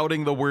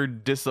shouting the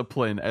word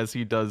discipline as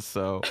he does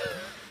so.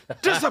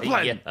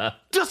 Discipline! Yeah.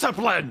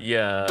 Discipline!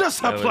 Yeah.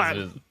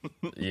 Discipline!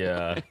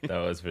 That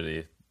was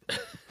pretty.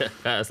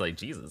 I was like,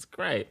 Jesus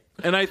Christ.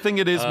 And I think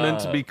it is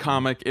meant to be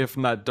comic, if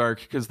not dark,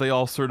 because they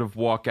all sort of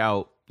walk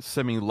out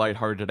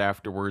semi-lighthearted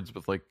afterwards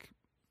with like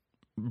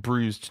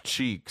bruised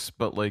cheeks,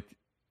 but like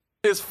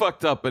it's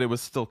fucked up, but it was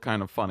still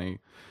kind of funny.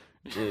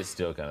 It is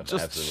still kind of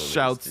Just absolutely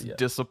shouts yeah.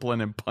 discipline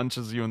and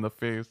punches you in the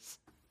face.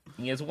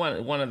 Yeah, it's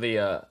one of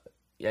the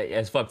yeah,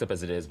 as fucked up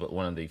as it is, but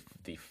one of the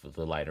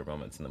lighter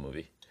moments in the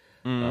movie.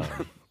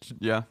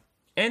 Yeah.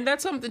 And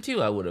that's something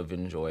too I would have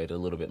enjoyed a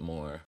little bit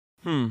more.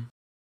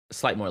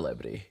 Slight more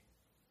levity.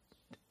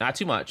 Not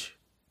too much,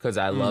 because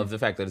I love the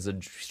fact that it's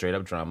a straight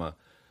up drama.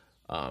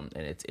 And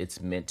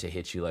it's meant to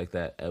hit you like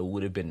that. It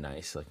would have been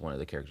nice, like one of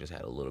the characters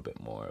had a little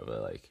bit more of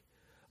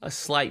a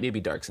slight,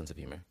 maybe dark sense of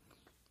humor.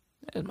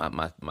 That's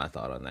my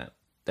thought on that.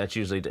 That's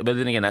usually, but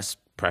then again, that's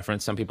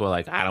preference. Some people are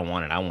like, I don't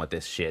want it. I want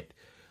this shit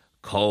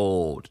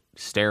cold,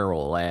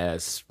 sterile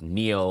ass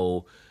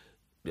neo,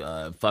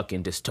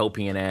 fucking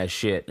dystopian ass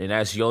shit. And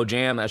that's your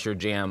jam. That's your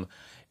jam.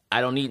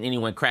 I don't need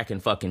anyone cracking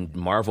fucking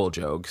Marvel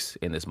jokes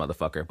in this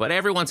motherfucker. But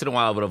every once in a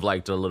while, I would have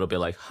liked a little bit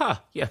like,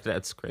 yeah,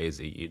 that's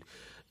crazy.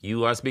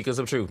 You are speaking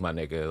some truth, my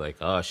nigga. Like,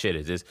 oh shit,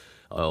 is this?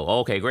 Oh,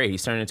 okay, great.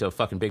 He's turning into a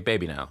fucking big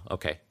baby now.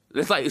 Okay,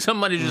 it's like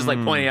somebody just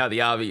like pointing out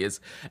the obvious,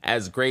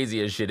 as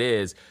crazy as shit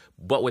is,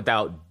 but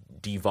without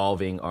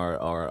devolving or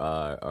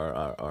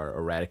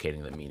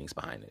eradicating the meanings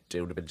behind it.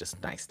 It would have been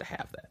just nice to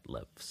have that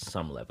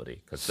some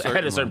levity. Because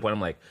at a certain point,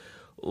 I'm like,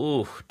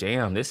 ooh,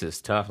 damn, this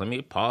is tough. Let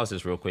me pause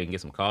this real quick and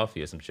get some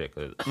coffee or some shit.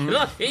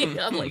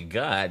 I'm like,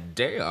 God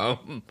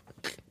damn.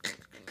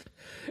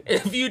 And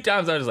a few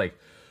times I was like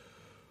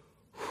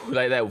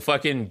that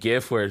fucking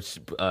gif where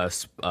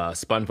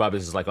SpongeBob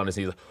is just like on his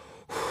knees.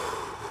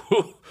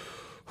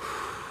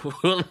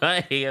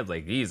 Like, I was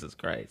like, Jesus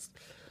Christ.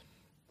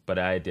 But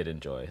I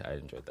enjoyed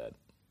that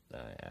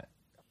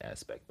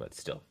aspect. But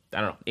still,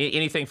 I don't know.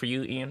 Anything for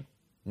you, Ian?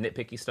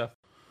 Nitpicky stuff?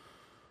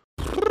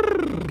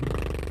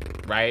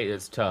 Right?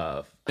 It's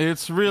tough.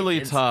 It's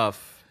really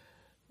tough.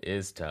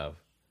 It's tough.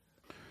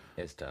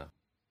 It's tough.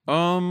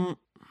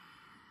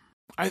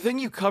 I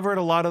think you covered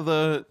a lot of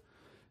the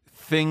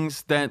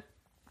things that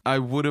I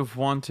would have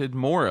wanted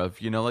more of.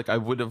 You know, like I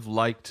would have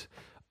liked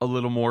a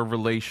little more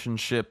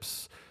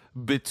relationships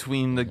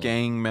between the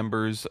gang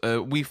members.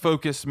 We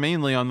focus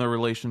mainly on the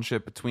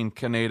relationship between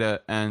Kaneda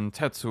and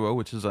Tetsuo,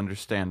 which is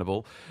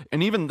understandable.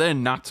 And even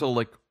then, not till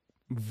like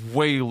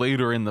way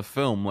later in the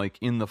film, like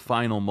in the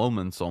final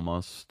moments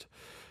almost.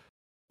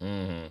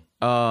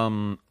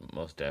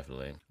 Most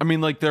definitely. I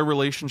mean, like their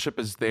relationship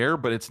is there,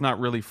 but it's not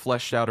really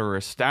fleshed out or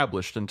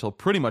established until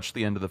pretty much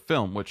the end of the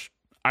film, which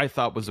I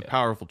thought was a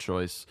powerful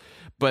choice.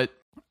 But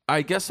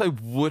I guess I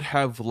would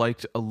have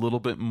liked a little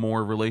bit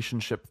more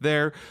relationship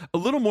there, a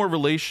little more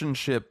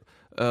relationship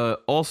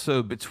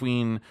also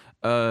between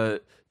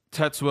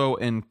Tetsuo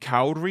and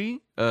Kaori,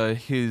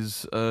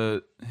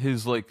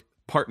 his like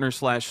partner /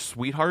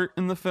 sweetheart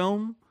in the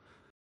film.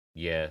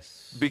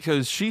 Yes,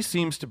 because she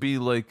seems to be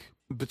like,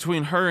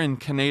 between her and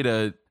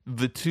Kaneda,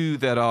 the two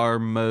that are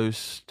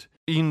most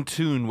in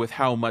tune with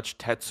how much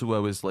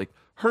Tetsuo is like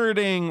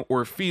hurting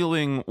or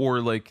feeling,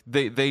 or like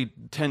they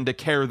tend to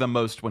care the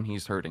most when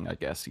he's hurting, I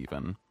guess,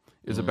 even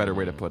is a better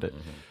way to put it.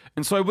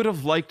 And so I would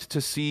have liked to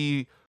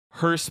see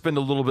her spend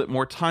a little bit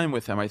more time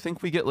with him. I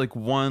think we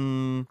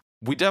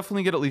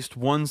definitely get at least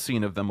one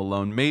scene of them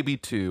alone, maybe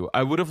two.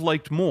 I would have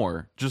liked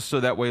more, just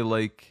so that way,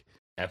 like,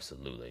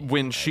 absolutely,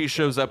 when she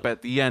shows up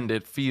at the end,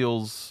 it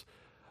feels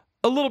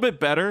a little bit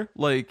better.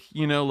 Like,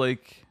 you know,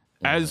 like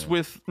as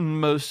with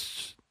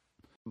most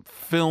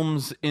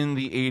films in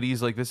the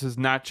 80s, like this is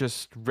not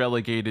just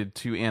relegated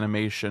to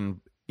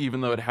animation,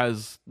 even though it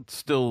has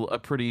still a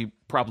pretty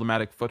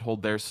problematic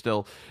foothold there.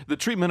 Still, the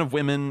treatment of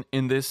women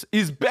in this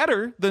is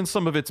better than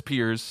some of its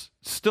peers.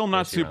 Still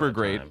not super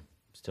great.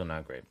 Still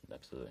not great.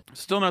 Absolutely.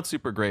 Still not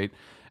super great.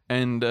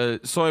 And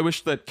so I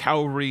wish that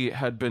Kaori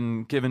had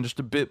been given just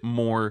a bit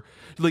more.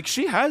 Like,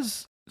 she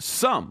has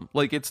some,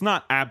 like, it's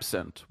not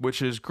absent,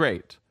 which is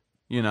great,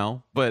 you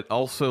know, but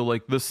also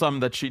like the some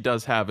that she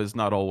does have is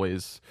not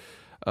always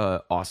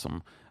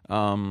awesome.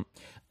 And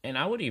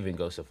I would even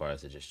go so far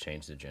as to just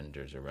change the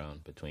genders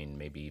around between,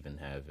 maybe even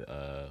have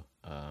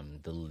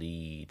the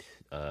lead.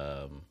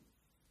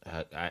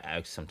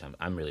 I sometimes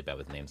I'm really bad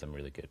with names. I'm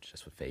really good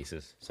just with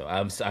faces. So I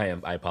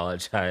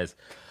apologize.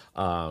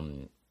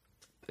 The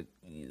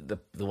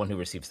one who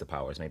receives the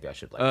powers. Maybe I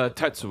should like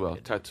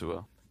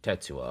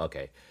Tetsuo.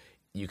 Okay,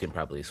 you can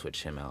probably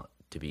switch him out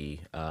to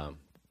be a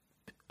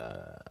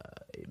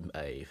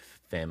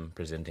femme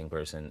presenting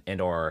person,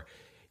 and or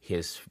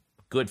his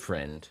good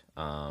friend.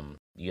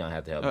 You don't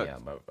have to help me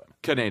out.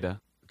 Kaneda.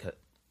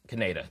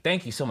 Kaneda.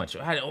 Thank you so much.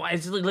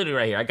 It's literally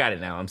right here. I got it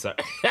now. I'm sorry.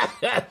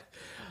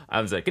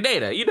 I was like,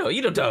 Kaneda, you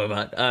don't talk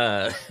about.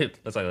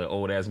 That's like an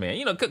old ass man.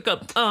 You know,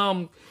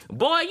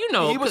 boy, you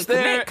know. He was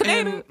there,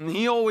 and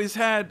he always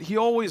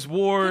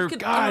wore.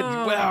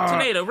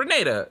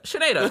 Renata,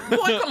 Shanada,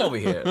 boy, come over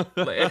here.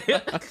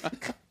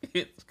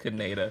 It's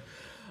Kaneda.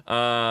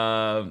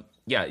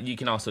 Yeah, you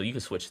can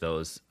switch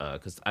those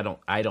because I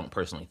don't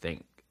personally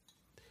think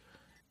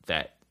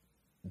that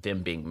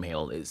them being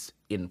male is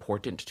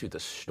important to the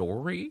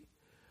story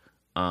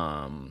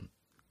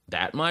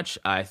that much.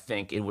 I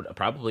think it would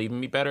probably even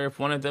be better if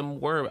one of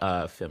them were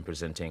femme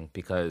presenting,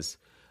 because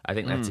I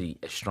think that's a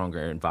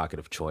stronger and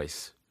evocative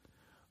choice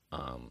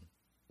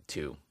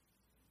too.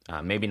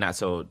 Maybe not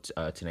so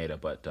Taneda,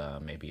 but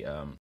maybe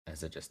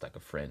as just like a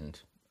friend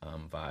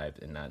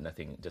vibe, and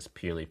nothing just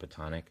purely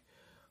platonic.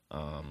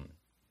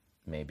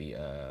 Maybe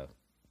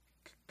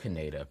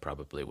Kaneda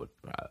probably would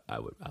I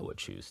would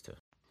choose to.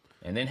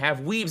 And then have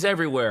weebs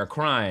everywhere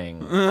crying.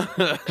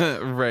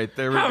 Right.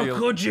 There. How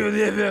could you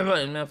live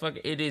in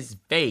it is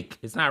fake.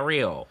 It's not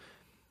real.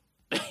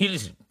 You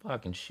just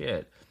fucking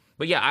shit.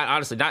 But yeah, I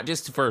honestly, not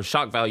just for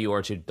shock value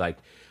or to like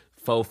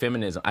faux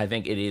feminism. I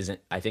think it isn't.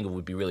 I think it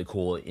would be really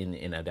cool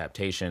in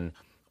adaptation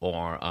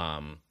or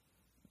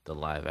the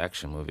live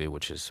action movie,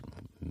 which is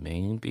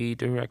maybe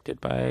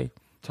directed by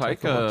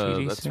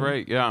Taika. That's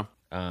right. Yeah.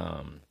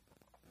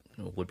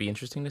 Would be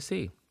interesting to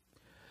see.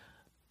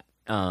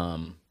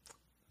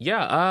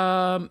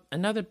 Yeah,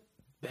 another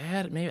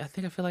bad, maybe, I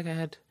feel like I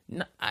had,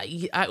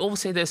 I will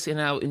say this, and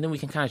then we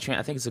can kind of,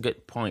 I think it's a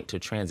good point to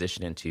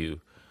transition into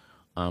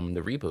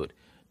the reboot,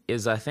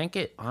 is I think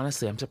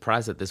honestly, I'm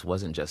surprised that this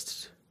wasn't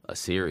just a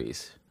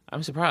series.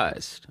 I'm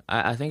surprised.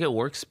 I think it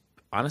works,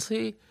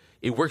 honestly,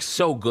 it works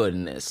so good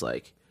in this.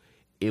 Like,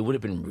 it would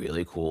have been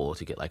really cool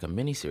to get like a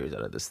mini series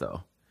out of this,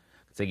 though.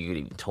 I think you could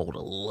even told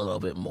a little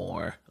bit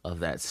more of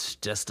that,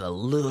 just a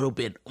little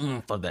bit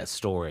of that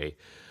story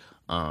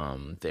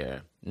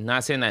there.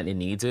 Not saying that it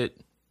needs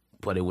it,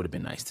 but it would have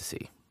been nice to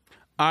see.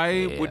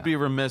 I would be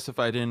remiss if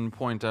I didn't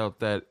point out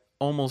that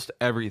almost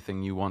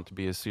everything you want to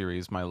be a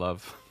series, my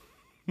love.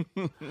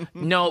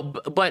 No,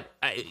 but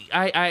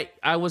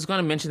I was going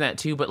to mention that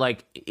too, but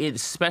like,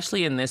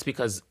 especially in this,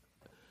 because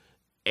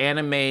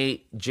anime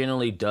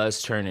generally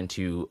does turn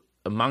into,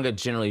 manga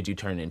generally do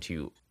turn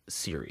into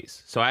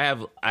series. So I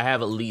have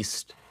at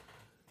least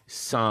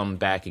some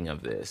backing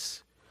of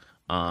this.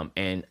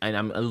 And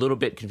I'm a little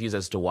bit confused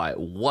as to why it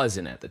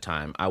wasn't at the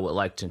time. I would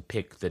like to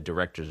pick the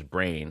director's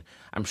brain.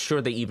 I'm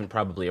sure they even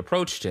probably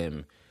approached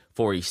him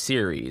for a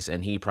series,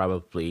 and he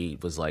probably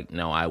was like,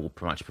 no, I would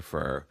much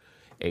prefer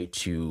a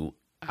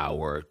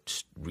 2-hour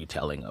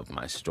retelling of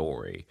my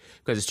story,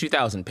 because it's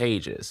 2,000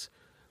 pages.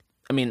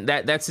 I mean,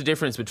 that's the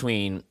difference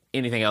between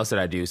anything else that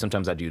I do.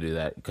 Sometimes I do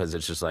that because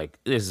it's just like,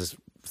 this is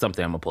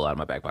something I'm gonna pull out of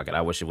my back pocket.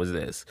 I wish it was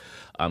this,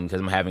 because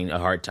I'm having a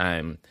hard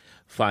time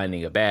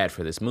finding a bad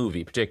for this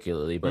movie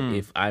particularly. But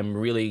if I'm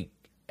really,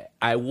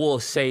 I will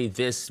say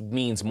this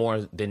means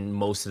more than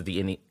most of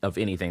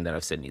anything that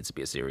I've said needs to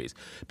be a series,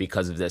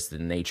 because of this, the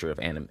nature of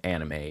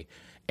anime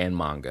and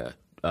manga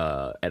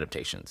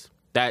adaptations.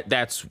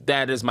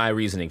 That is my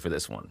reasoning for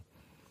this one.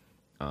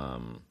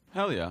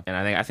 Hell yeah. And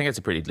I think it's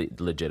a pretty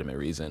legitimate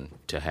reason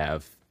to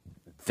have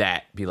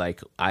that be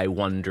like, I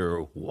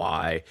wonder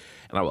why.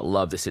 And I would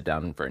love to sit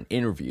down for an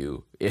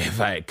interview if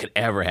it could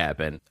ever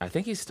happen. I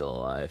think he's still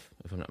alive,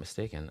 if I'm not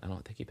mistaken. I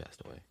don't think he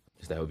passed away.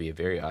 Because that would be a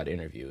very odd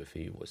interview if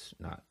he was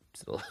not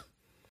still alive.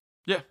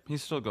 Yeah,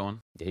 he's still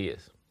going. Yeah, he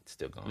is.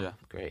 Still going. Yeah.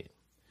 Great.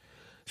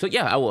 So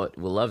yeah, I would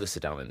love to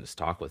sit down and just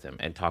talk with him,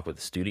 and talk with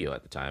the studio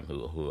at the time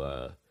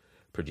who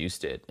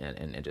produced it,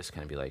 and just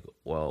kind of be like,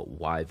 well,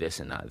 why this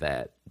and not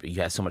that? You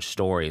had so much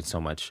story and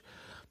so much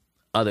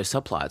other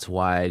subplots.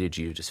 Why did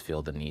you just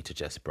feel the need to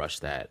just brush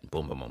that?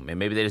 Boom, boom, boom. And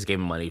maybe they just gave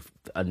him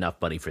enough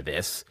money for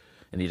this,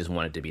 and he just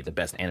wanted to be the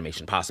best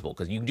animation possible.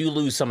 Because you do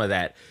lose some of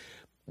that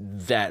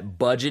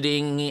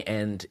budgeting,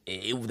 and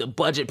the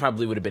budget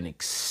probably would have been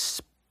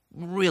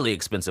really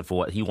expensive for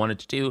what he wanted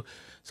to do.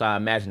 So I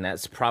imagine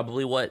that's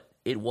probably what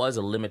it was,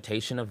 a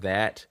limitation of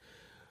that.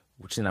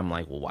 Which then I'm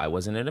like, well, why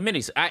wasn't it a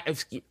mini? I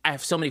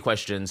have so many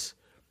questions.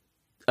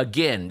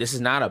 Again, this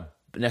is not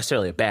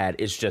necessarily a bad.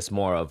 It's just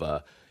more of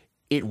a,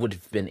 it would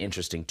have been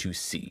interesting to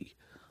see.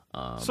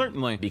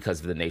 Certainly.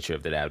 Because of the nature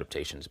of the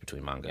adaptations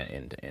between manga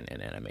and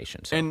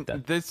animation. So And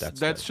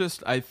that's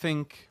just, I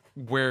think,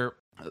 where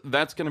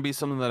that's going to be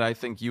something that I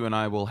think you and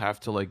I will have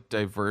to like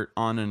divert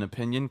on an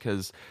opinion,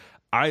 because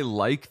I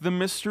like the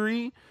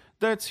mystery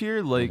that's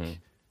here.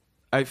 Like,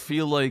 I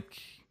feel like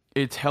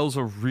it tells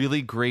a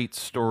really great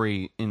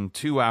story in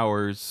 2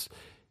 hours,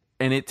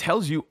 and it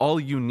tells you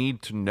all you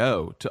need to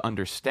know to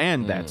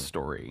understand that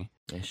story.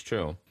 It's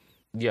true.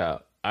 Yeah,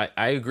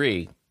 I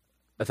agree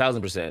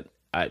 1,000%.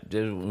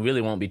 There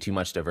really won't be too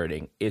much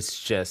diverting. It's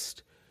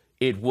just,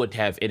 it would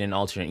have, in an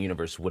alternate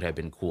universe, would have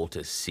been cool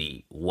to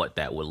see what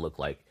that would look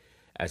like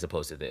as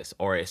opposed to this.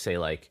 Or say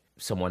like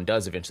someone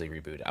does eventually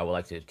reboot, I would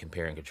like to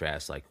compare and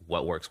contrast like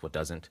what works, what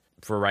doesn't.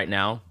 For right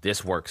now,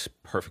 this works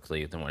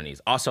perfectly than one of these.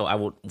 Also, I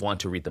would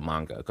want to read the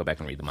manga, go back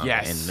and read the manga,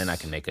 Yes. and then I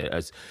can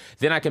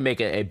make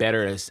a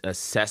better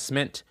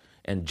assessment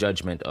and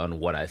judgment on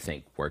what I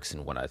think works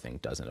and what I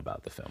think doesn't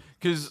about the film.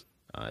 Because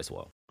As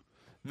well.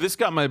 this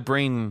got my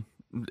brain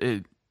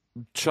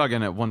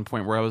chugging at one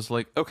point where I was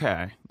like,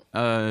 okay,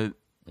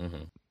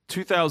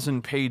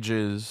 2,000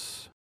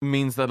 pages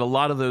means that a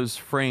lot of those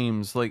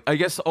frames, like, I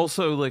guess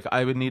also like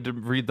I would need to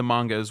read the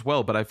manga as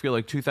well, but I feel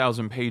like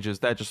 2,000 pages,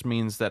 that just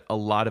means that a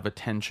lot of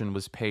attention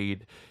was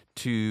paid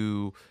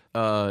to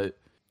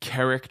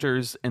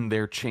characters and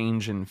their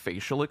change in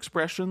facial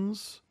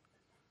expressions.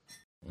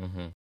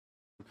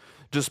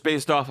 Just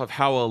based off of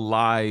how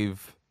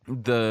alive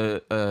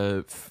the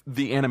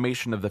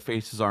animation of the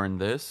faces are in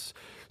this.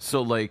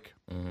 So like,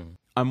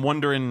 I'm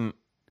wondering,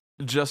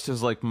 just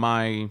as like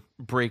my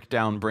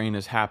breakdown brain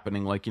is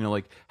happening, like, you know,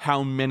 like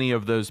how many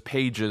of those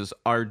pages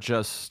are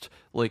just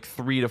like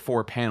 3 to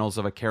 4 panels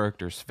of a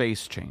character's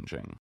face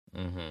changing.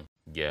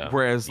 Yeah.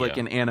 Whereas like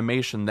in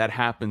animation, that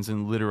happens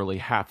in literally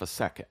half a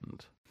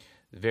second.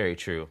 Very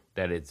true.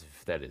 That is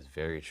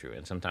very true.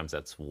 And sometimes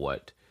that's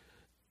what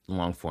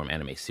long form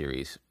anime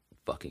series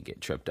fucking get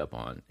tripped up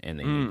on,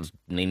 and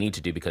they need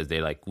to do, because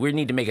they like, we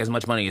need to make as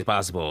much money as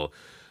possible.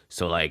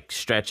 So like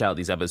stretch out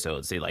these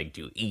episodes. They like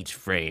do each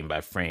frame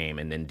by frame,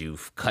 and then do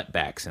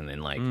cutbacks, and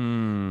then like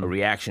a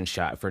reaction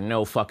shot for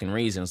no fucking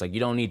reason. It's like,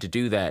 you don't need to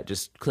do that.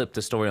 Just clip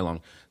the story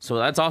along. So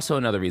that's also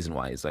another reason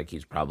why he's like,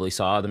 he's probably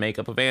saw the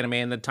makeup of anime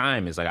in the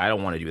time. It's like, I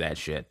don't want to do that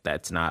shit.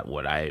 That's not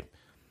what I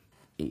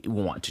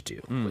want to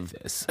do with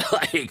this.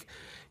 Like,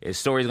 his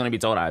story's gonna be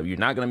told. You're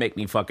not gonna make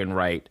me fucking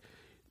write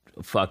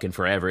fucking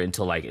forever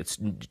until like it's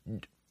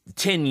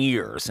 10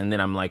 years, and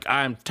then I'm like,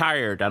 I'm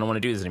tired, I don't want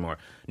to do this anymore.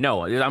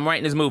 No, I'm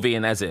writing this movie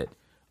and that's it.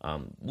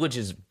 which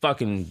is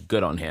fucking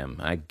good on him.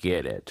 I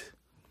get it.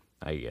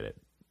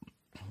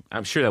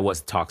 I'm sure there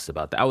was talks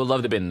about that. I would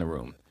love to be in the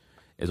room.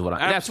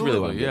 That's really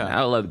what I'm getting at.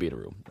 I would love to be in the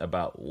room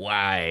about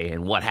why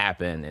and what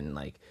happened and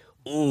like,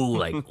 ooh,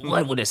 like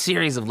what would a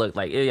series have looked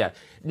like? Yeah,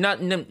 not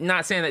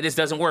saying that this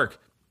doesn't work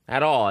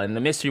at all, and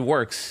the mystery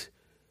works.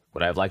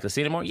 Would I have liked to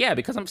see it more? Yeah,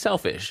 because I'm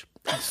selfish.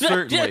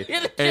 Certainly.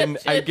 And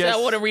I guess I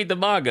want to read the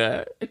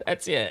manga.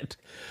 That's it.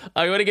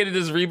 I want to get into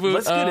this reboot.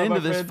 Let's get into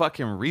this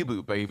fucking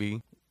reboot,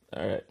 baby.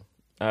 All right.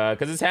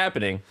 Because it's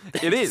happening.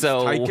 It is.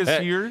 So, Taika's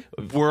here.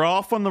 We're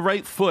off on the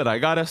right foot, I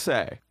gotta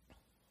say.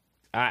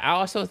 I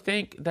also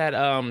think that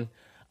I'm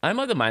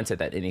of the mindset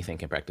that anything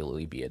can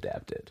practically be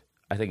adapted.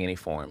 I think any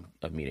form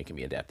of media can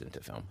be adapted into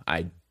film.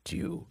 I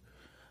do.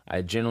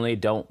 I generally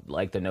don't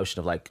like the notion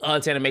of like, oh,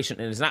 it's animation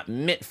and it's not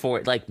meant for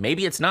it. Like,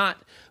 maybe it's not,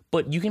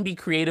 but you can be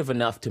creative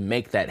enough to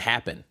make that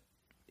happen.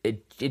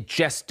 It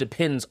just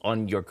depends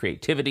on your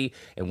creativity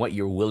and what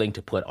you're willing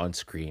to put on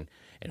screen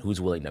and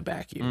who's willing to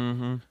back you.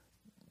 Mm-hmm.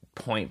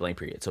 Point blank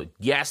period. So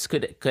yes,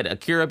 could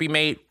Akira be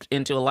made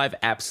into a live?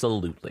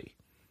 Absolutely.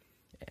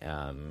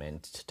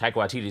 And Taika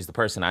Waititi is the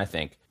person I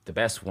think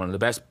one of the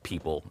best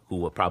people who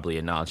will probably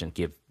acknowledge and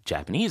give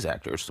Japanese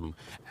actors some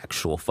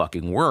actual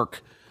fucking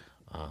work,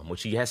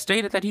 which he has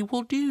stated that he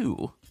will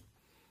do.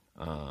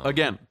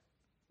 Again,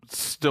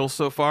 still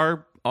so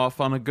far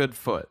off on a good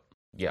foot.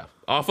 Yeah,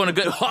 off on a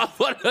good.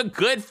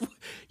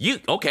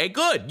 Okay,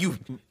 good. You're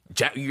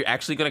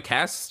actually gonna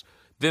cast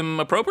them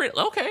appropriate.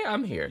 Okay,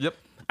 I'm here. Yep.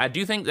 I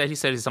do think that he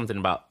said something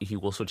about he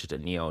will switch it to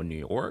Neo New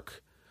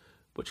York,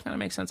 which kind of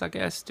makes sense, I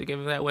guess, to give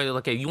it that way.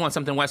 Okay, you want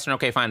something Western?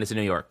 Okay, fine, it's in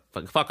New York.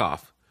 Fuck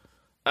off.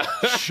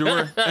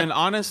 Sure. And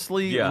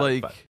honestly,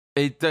 yeah,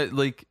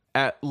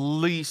 at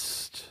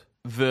least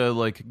the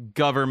like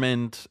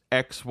government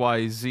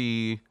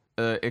XYZ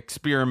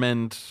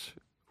experiment.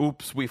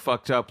 Oops, we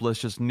fucked up. Let's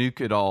just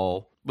nuke it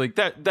all. Like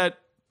that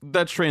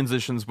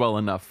transitions well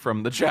enough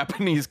from the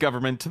Japanese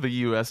government to the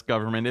U.S.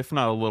 government, if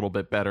not a little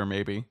bit better,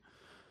 maybe.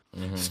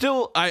 Mm-hmm.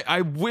 Still,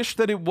 I wish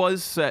that it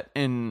was set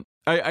in.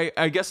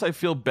 I guess I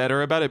feel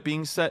better about it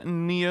being set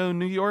in Neo,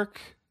 New York,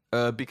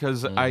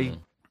 because I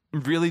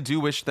really do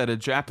wish that a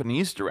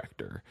Japanese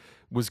director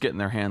was getting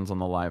their hands on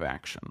the live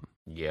action.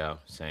 Yeah,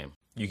 same.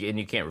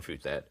 You can't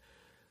refute that.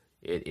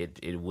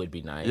 It would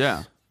be nice.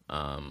 Yeah.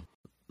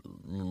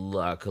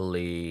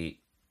 Luckily,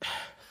 I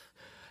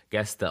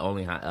guess the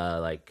only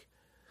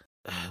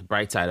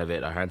bright side of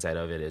it or hindsight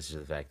of it is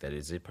the fact that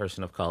it's a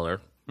person of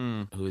color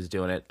who is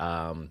doing it,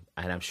 and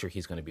I'm sure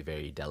he's going to be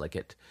very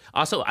delicate.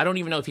 Also, I don't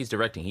even know if he's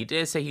directing. He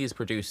did say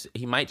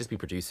he might just be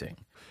producing.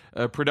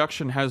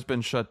 Production has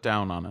been shut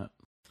down on it.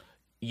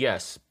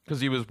 Yes,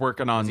 because he was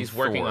working on. He's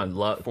working on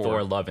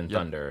Thor: Love and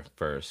Thunder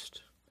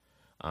first,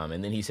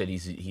 and then he said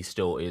he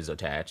still is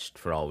attached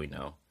for all we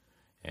know,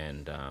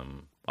 and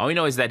all we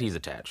know is that he's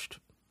attached.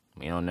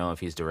 We don't know if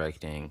he's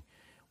directing.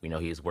 We know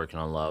he's working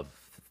on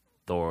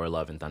Thor: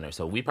 Love and Thunder.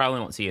 So we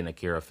probably won't see an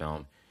Akira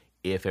film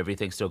if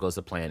everything still goes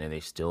to plan and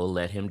they still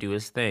let him do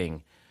his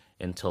thing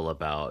until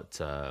about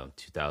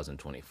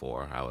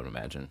 2024, I would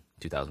imagine.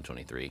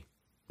 2023,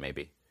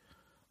 maybe.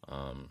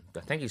 I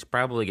think he's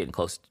probably getting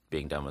close to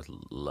being done with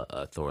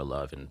Thor: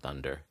 Love and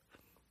Thunder.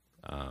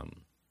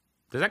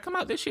 Does that come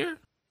out this year?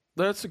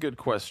 That's a good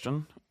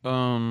question.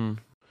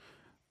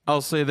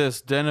 I'll say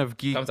this: Den of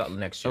Geek comes out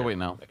next year. Oh wait,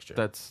 no,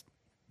 that's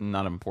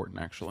not important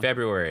actually.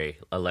 February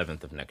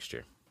 11th of next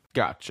year.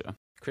 Gotcha.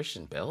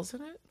 Christian Bale's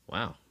in it?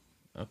 Wow.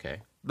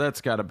 Okay.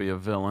 That's got to be a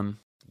villain.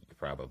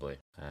 Probably.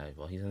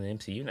 Well, he's in the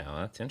MCU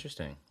now. That's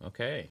interesting.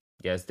 Okay.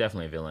 Yeah, it's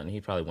definitely a villain.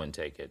 He probably wouldn't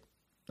take it.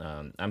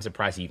 I'm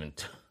surprised he even.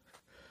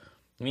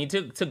 I mean,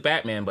 he took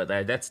Batman, but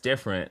that's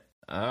different.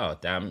 Oh,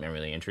 I'm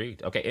really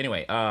intrigued. Okay.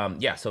 Anyway,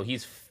 yeah. So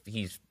he's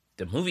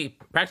the movie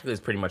practically is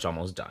pretty much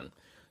almost done.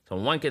 So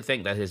one could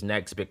think that his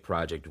next big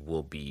project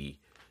will be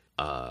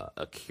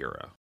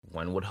Akira.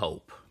 One would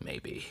hope,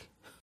 maybe.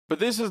 But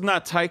this is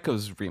not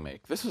Taika's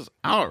remake. This is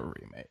our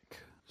remake.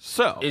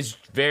 So it's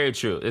very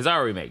true. It's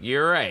our remake.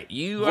 You're right.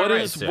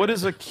 What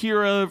is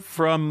Akira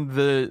from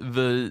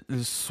the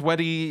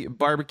sweaty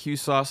barbecue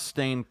sauce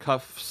stained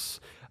cuffs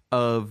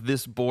of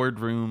this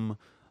boardroom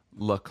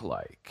look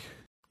like?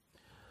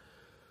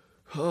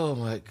 Oh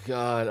my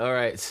god. All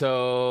right.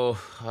 So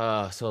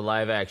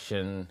live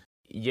action.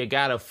 You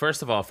gotta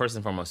first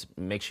and foremost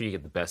make sure you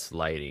get the best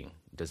lighting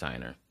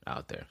designer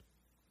out there.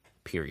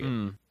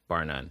 Period.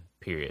 Bar none.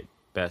 Period.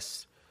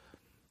 Best.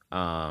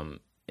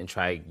 And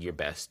try your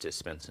best to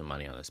spend some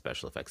money on the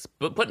special effects.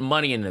 But put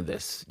money into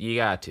this. You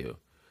got to.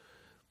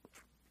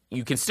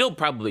 You can still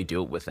probably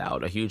do it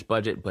without a huge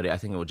budget, but I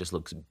think it would just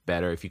look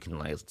better if you can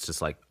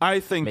I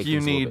think you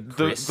need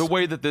the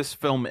way that this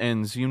film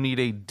ends. You need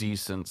a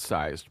decent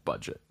sized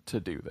budget to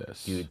do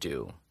this. You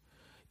do,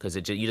 because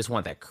you just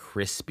want that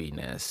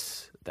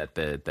crispiness.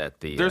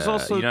 There's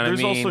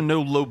also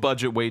no low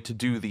budget way to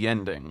do the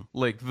ending.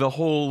 Like the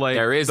whole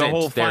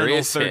final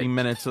 30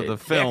 minutes of the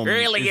film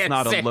is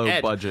not a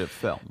low budget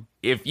film.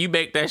 If you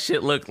make that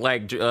shit look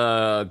like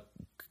Godzilla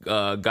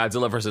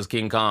versus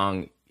King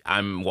Kong,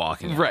 I'm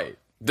walking out. Right.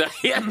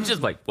 I'm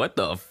just like, what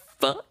the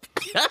fuck?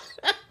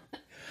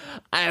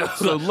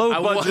 So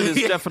low budget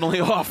is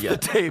definitely off the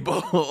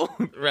table.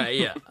 Right,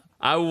 yeah.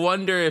 I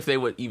wonder if they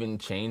would even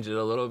change it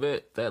a little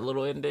bit, that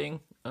little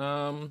ending.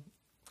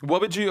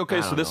 What would you?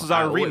 Okay, so this know. is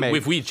our remake.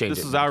 If we change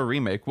this it. is our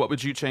remake. What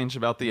would you change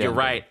about the ending? You're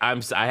right. I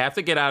have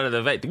to get out of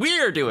the vet. We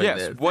are doing Yes.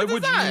 this. What This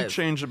would is you us.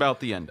 change about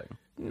the ending?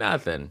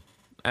 Nothing.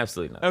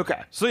 Absolutely nothing.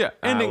 Okay, so yeah,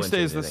 I ending wouldn't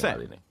stays change the anything about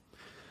same. ending.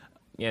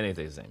 Yeah,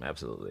 anything stays the same.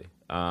 Absolutely.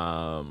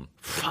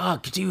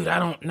 Fuck, dude. I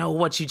don't know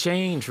what you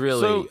changed,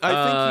 really. So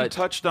I think you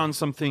touched on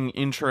something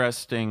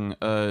interesting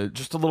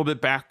just a little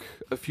bit back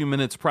a few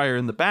minutes prior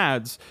in the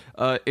bads.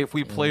 If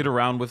we played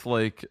around with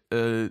like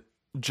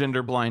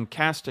gender blind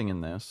casting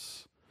in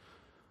this,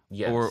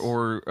 yes.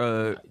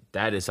 or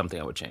That is something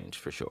I would change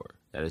for sure.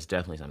 That is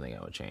definitely something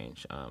I would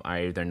change.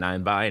 Either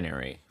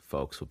non-binary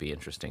folks would be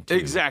interesting too.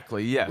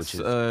 exactly, yes,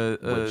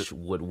 Which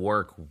would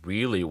work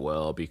really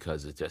well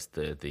because it's just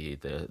the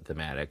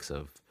thematics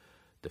of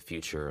the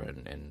future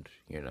and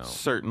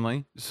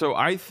certainly. So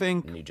I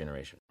think new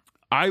generation.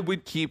 I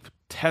would keep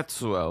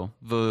Tetsuo,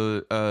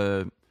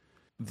 the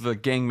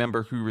gang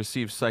member who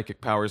receives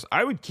psychic powers.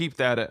 I would keep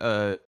that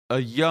a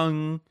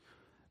young,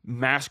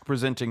 mask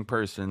presenting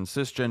person,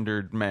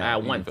 cisgendered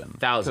man.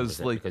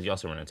 1,000%, because you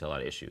also run into a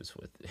lot of issues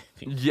with.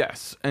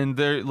 Yes, and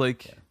they're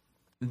like,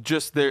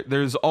 just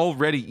there's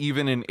already,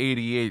 even in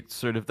 '88,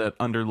 sort of that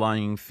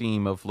underlying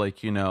theme of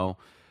like,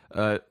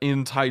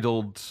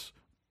 entitled,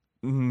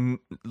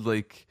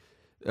 like,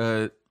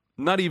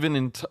 not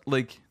even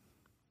like,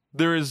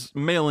 there is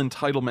male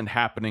entitlement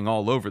happening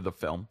all over the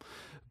film,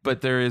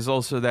 but there is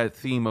also that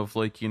theme of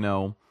like,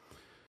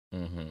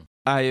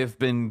 I have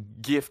been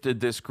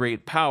gifted this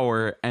great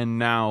power, and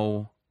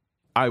now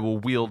I will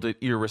wield it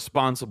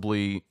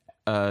irresponsibly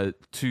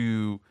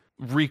to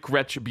wreak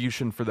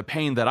retribution for the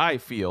pain that I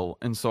feel,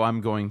 and so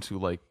I'm going to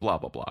like blah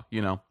blah blah.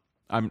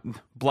 I'm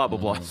blah blah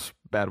blah. Is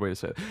a bad way to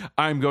say it.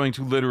 I'm going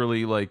to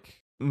literally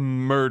like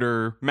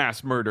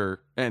mass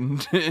murder,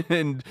 and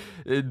and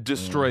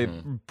destroy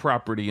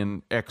property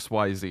in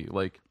XYZ.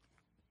 Like,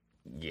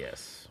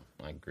 yes,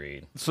 I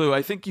agreed. So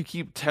I think you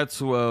keep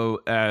Tetsuo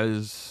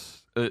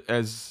as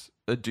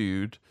a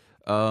dude.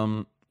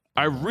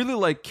 I really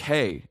like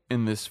Kei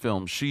in this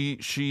film.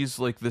 She's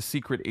like the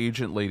secret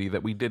agent lady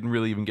that we didn't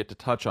really even get to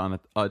touch on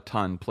a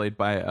ton, played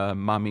by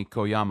Mami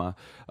Koyama.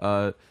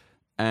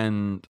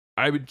 And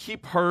I would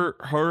keep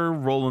her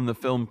role in the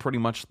film pretty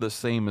much the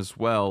same as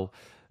well.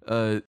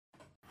 I'm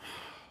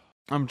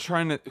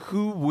trying to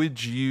who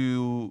would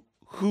you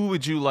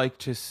like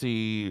to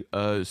see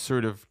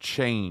sort of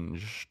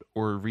changed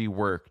or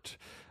reworked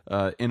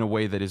in a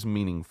way that is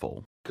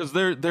meaningful? Because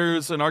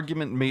there's an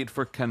argument made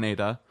for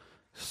Kaneda,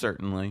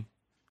 certainly.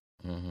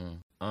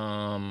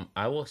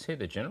 I will say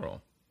the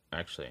general.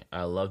 Actually,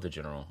 I love the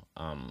general.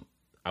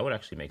 I would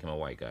actually make him a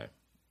white guy.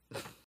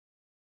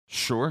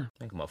 Sure.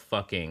 Make him a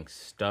fucking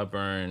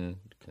stubborn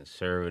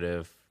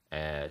conservative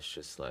ass.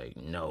 Just like,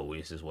 no,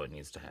 this is what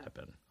needs to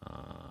happen.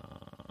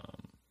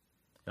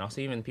 And also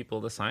even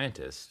the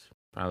scientists,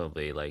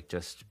 probably like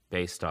just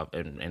based off,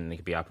 and they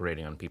could be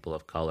operating on people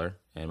of color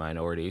and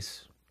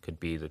minorities. Could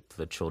be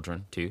the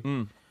children too.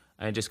 And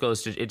it just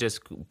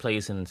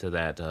plays into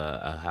that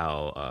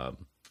how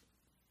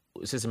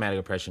systematic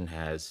oppression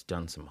has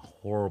done some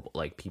horrible,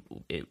 like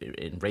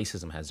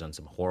racism has done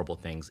some horrible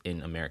things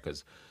in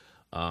America's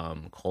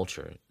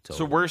culture.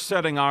 So we're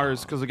setting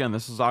ours, because again,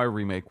 this is our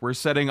remake. We're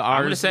setting ours.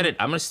 I'm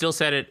gonna still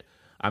set it.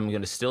 I'm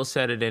gonna still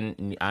set it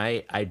in.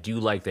 I do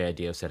like the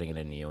idea of setting it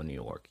in New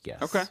York.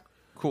 Yes. Okay.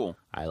 Cool.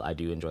 I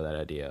do enjoy that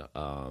idea.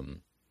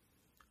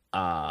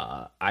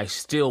 I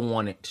still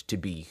want it to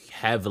be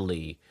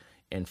heavily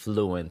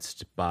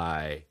influenced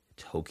by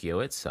Tokyo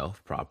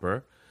itself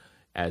proper,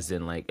 as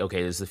in like,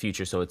 okay, this is the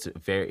future, so it's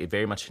very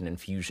very much an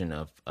infusion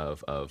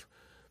of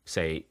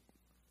say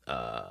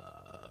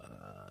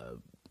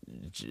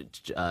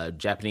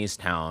Japanese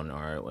town,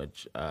 or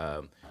which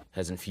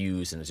has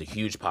infused, and there's a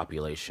huge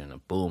population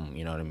of boom,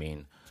 you know what I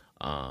mean,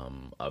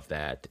 of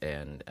that,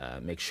 and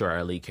make sure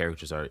our lead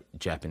characters are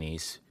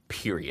Japanese,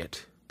 period.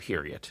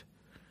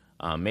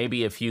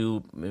 Maybe a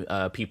few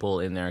people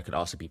in there could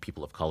also be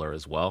people of color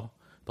as well.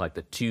 But like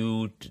the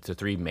 2 to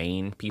 3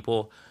 main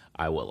people,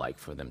 I would like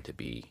for them to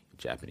be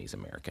Japanese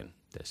American.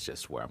 That's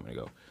just where I'm going to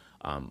go.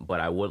 But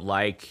I would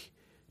like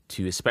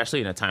to,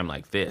 especially in a time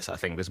like this, I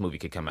think this movie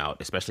could come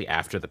out, especially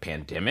after the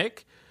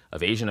pandemic,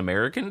 of Asian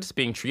Americans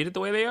being treated the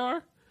way they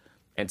are,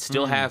 and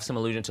still have some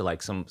allusion to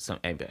like some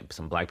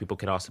black people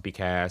could also be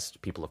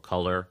cast, people of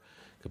color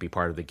could be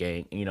part of the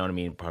gang, you know what I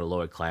mean, part of the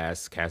lower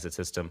class casted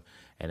system,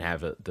 and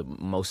have the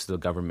most of the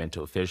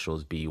governmental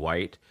officials be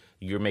white.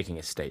 You're making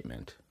a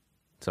statement.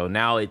 So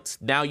now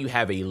you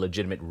have a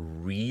legitimate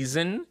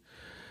reason.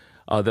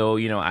 Although,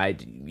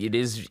 it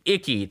is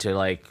icky to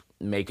like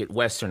make it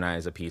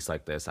westernize a piece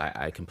like this.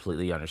 I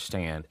completely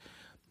understand.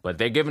 But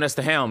they're giving us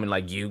the helm and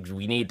like,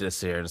 we need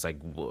this here. And it's like,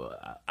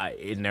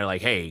 and they're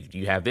like, hey,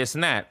 you have this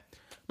and that.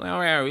 I'm like, all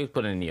right, we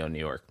put it in New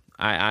York.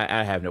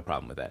 I have no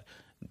problem with that.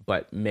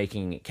 But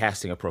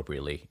casting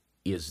appropriately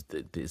is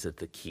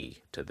the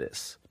key to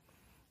this.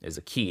 is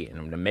a key,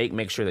 and to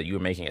make sure that you are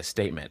making a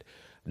statement.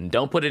 And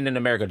don't put it in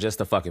America just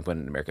to fucking put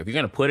it in America. If you're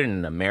gonna put it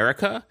in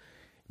America,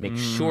 make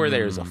sure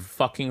there's a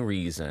fucking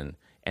reason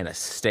and a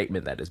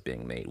statement that is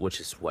being made, which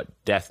is what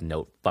Death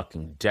Note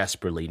fucking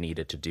desperately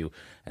needed to do,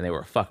 and they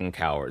were fucking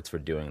cowards for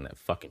doing that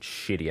fucking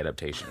shitty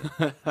adaptation.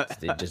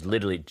 They just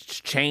literally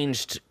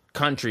changed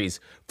countries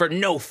for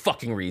no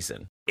fucking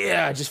reason.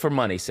 Yeah, just for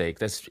money's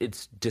sake.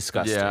 It's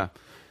disgusting. Yeah.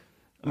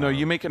 No,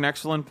 you make an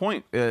excellent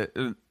point.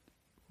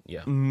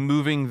 Yeah.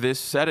 Moving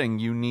this setting,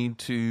 you need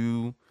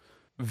to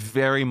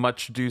very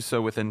much do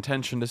so with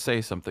intention to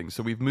say something.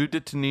 So we've moved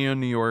it to Neo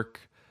New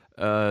York,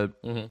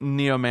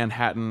 Neo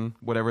Manhattan,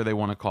 whatever they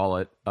want to call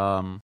it.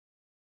 Yeah,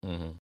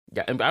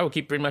 and I would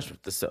keep pretty much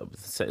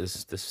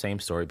the same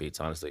story beats,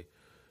 honestly.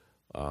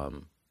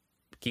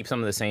 Keep some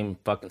of the same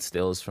fucking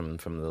stills from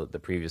the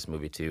previous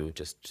movie too,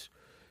 just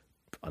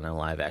on a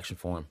live action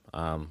form.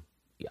 I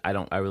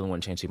really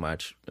wouldn't change too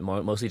much.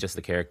 Mostly just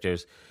the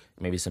characters,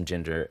 maybe some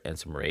gender and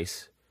some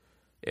race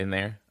in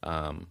there,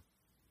 and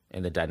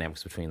the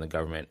dynamics between the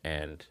government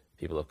and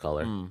people of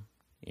color.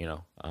 You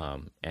know,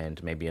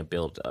 and maybe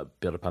build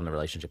upon the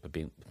relationship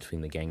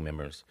between the gang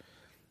members,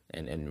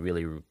 and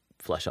really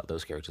flesh out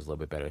those characters a little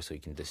bit better so you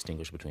can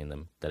distinguish between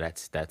them.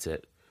 That's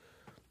it.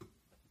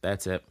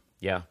 That's it.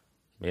 Yeah.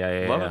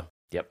 Love it.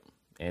 Yep.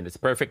 And it's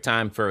perfect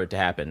time for it to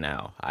happen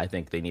now. I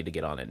think they need to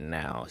get on it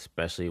now,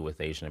 especially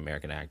with Asian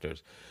American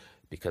actors,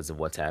 because of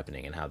what's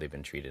happening and how they've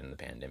been treated in the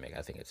pandemic.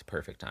 I think it's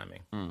perfect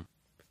timing.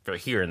 For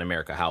here in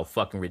America, how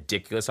fucking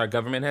ridiculous our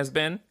government has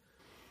been,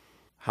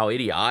 how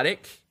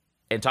idiotic,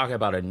 and talking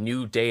about a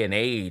new day and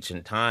age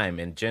and time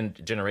and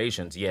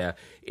generations. Yeah,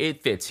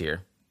 it fits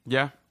here.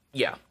 Yeah.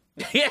 Yeah.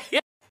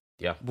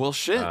 Yeah. Well,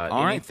 shit.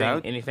 All right.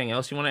 Anything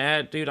else you want to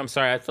add, dude? I'm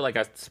sorry. I feel like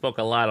I spoke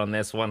a lot on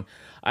this one.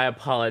 I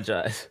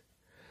apologize.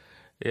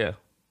 Yeah.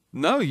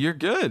 No, you're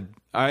good.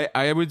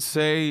 I would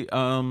say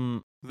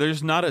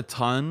there's not a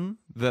ton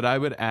that I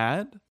would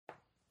add.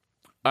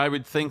 I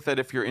would think that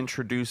if you're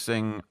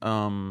introducing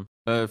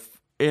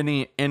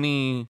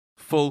any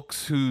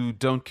folks who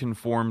don't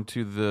conform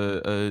to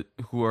the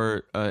who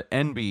are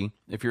NB,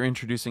 if you're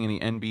introducing any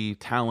NB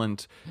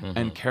talent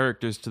and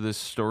characters to this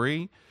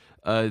story,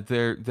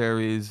 there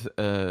is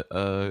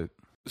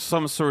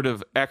some sort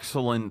of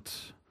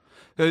excellent,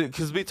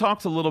 because we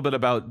talked a little bit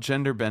about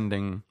gender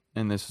bending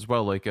in this as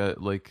well,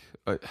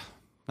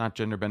 not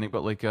gender bending,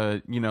 but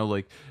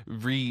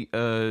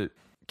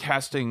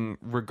casting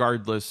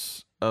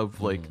regardless of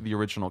the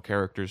original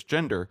character's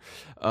gender.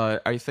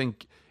 I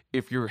think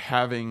if you're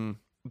having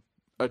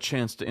a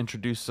chance to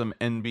introduce some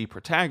NB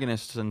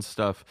protagonists and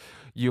stuff,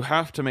 you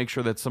have to make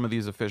sure that some of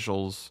these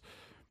officials,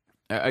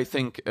 I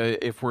think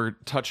if we're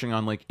touching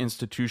on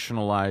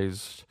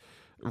institutionalized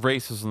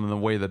racism and the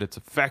way that it's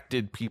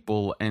affected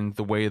people and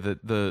the way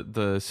that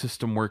the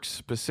system works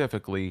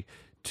specifically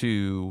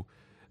to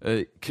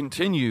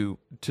continue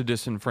to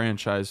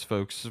disenfranchise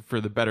folks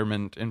for the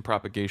betterment and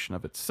propagation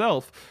of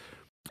itself,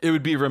 it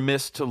would be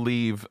remiss to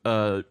leave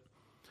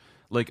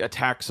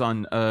attacks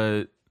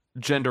on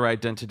gender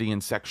identity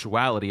and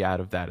sexuality out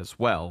of that as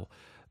well.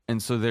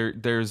 And so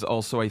there's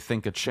also, I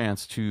think, a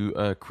chance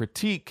to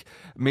critique,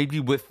 maybe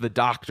with the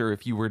Doctor,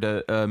 if you were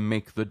to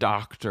make the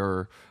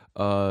Doctor,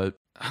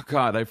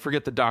 God, I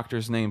forget the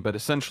Doctor's name, but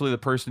essentially the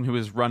person who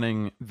is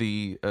running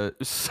the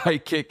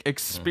psychic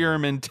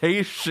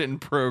experimentation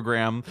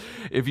program,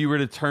 if you were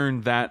to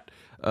turn that,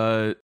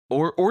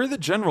 or the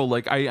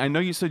General, I know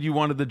you said you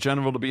wanted the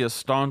General to be a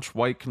staunch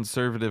white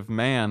conservative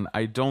man.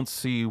 I don't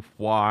see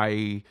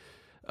why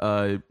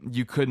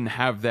you couldn't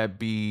have that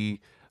be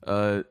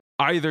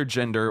either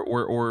gender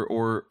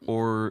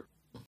or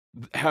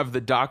have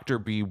the Doctor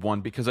be one,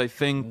 because I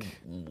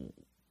think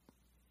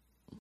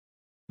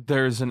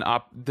there's an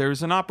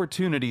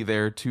opportunity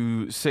there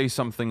to say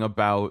something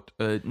about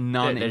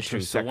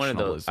non-intersectionalism. So one of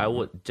those, I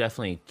would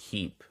definitely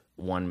keep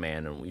one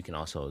man, and we can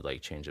also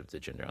change up the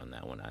gender on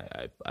that one.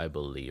 I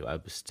believe I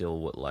still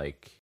would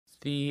like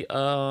the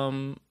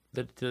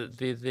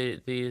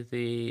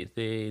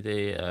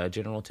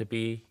General to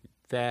be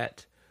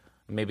that.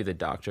 Maybe the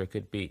Doctor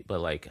could be,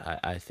 but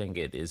I think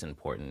it is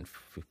important,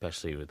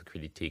 especially with the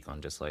critique on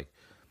just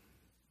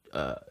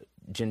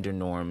gender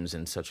norms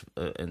and such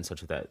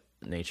of that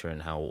nature,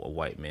 and how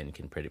white men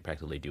can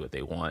practically do what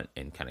they want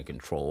and kind of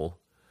control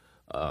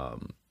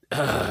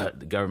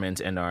the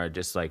government and are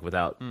just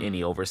without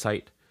any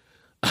oversight,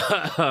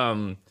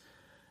 and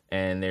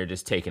they're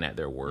just taken at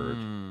their word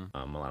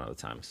a lot of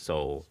the time.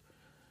 So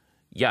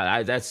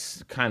yeah,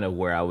 that's kind of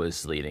where I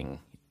was leading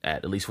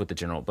at least with the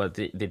General, but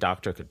the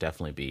Doctor could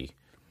definitely be.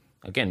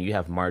 Again, you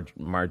have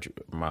Marjorie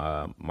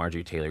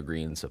Taylor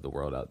Greens of the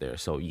world out there.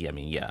 So,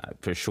 yeah,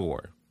 for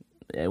sure.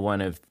 One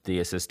of the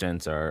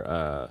assistants,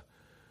 or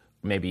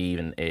maybe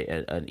even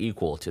an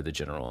equal to the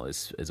General,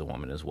 is a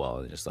woman as well.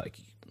 And just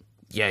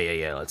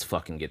yeah, let's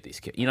fucking get these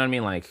kids. You know what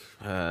I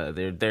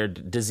mean? They're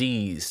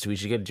diseased. We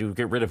should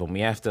get rid of them.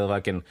 We have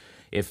to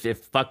if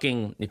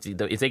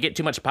they get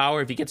too much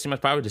power,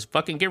 just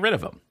fucking get rid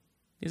of them.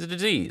 He's a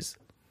disease.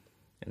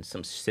 And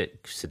some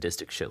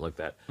sadistic shit like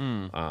that.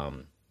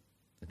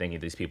 thinking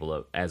of these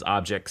people as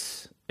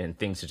objects and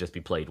things to just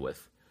be played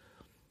with.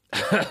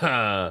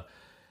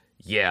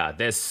 Yeah,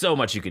 there's so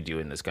much you could do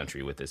in this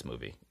country with this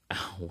movie.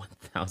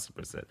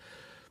 1,000%.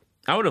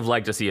 I would have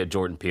liked to see a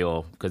Jordan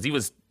Peele, because he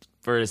was,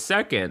 for a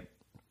second,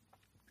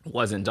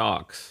 was in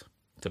talks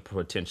to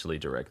potentially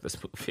direct this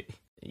movie.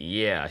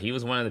 Yeah, he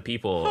was one of the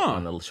people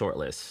on the short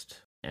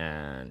list.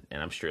 And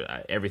I'm sure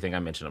everything I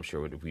mentioned, I'm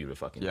sure we would have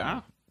fucking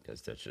done,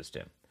 because that's just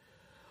him.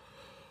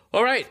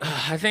 All right,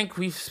 I think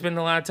we've spent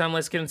a lot of time.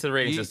 Let's get into the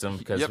rating system,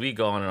 because we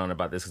go on and on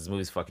about this, because the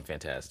movie's fucking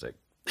fantastic.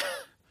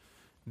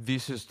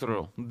 This is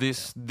true.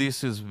 This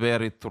is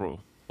very true.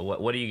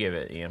 What do you give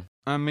it, Ian?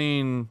 I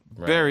mean,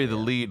 bury the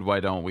lead,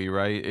 why don't we,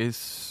 right?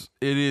 It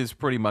is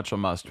pretty much a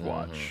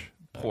must-watch.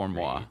 Pour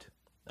moi.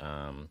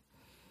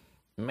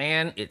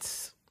 Man,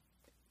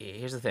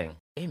 here's the thing.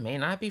 It may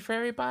not be for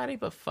everybody,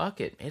 but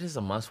fuck it. It is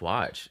a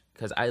must-watch,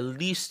 because at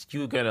least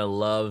you're going to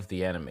love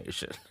the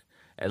animation.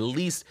 At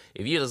least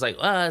if you're just like,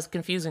 it's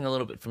confusing a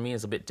little bit for me,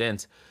 it's a bit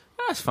dense,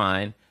 that's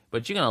fine.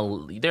 But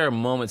there are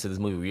moments in this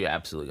movie where you're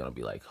absolutely gonna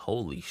be like,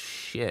 holy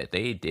shit,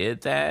 they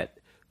did that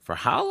for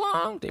how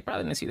long? They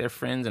probably didn't see their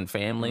friends and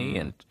family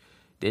and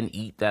didn't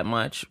eat that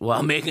much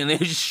while making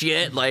this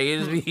shit. Like,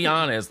 just be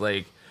honest,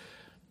 like,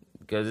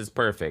 because it's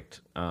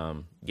perfect.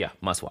 Yeah,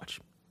 must watch.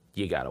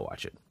 You gotta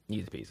watch it.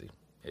 Easy peasy.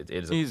 It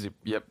is easy.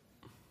 Yep.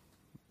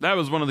 That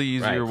was one of the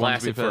easier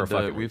ones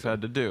we've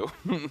had to do.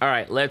 All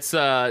right, let's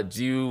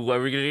do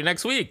what we're gonna do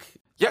next week.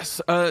 Yes,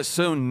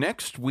 so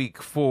next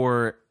week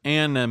for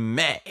anime,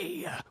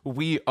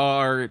 we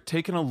are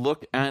taking a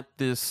look at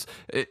this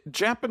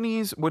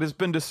Japanese, what has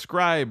been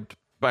described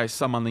by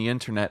some on the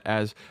internet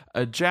as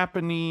a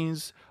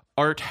Japanese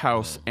art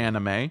house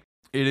anime.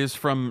 It is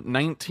from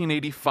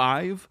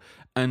 1985,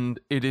 and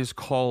it is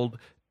called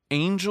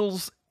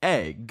Angel's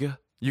Egg.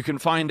 You can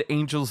find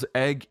Angel's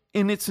Egg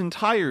in its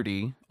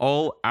entirety,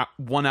 all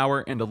 1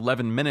 hour and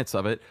 11 minutes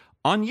of it,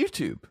 on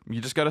YouTube. You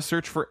just got to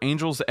search for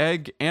Angel's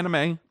Egg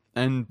anime,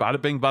 and bada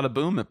bing, bada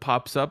boom, it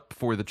pops up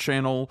for the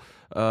channel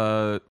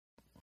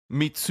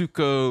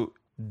Mitsuko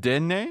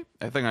Dene.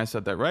 I think I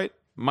said that right.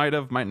 Might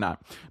have, might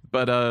not.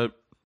 But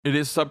it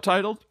is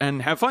subtitled,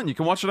 and have fun. You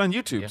can watch it on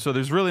YouTube, so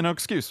there's really no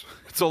excuse.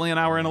 It's only an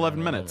hour and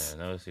 11 minutes.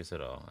 Man, no excuse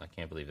at all. I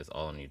can't believe it's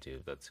all on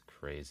YouTube. That's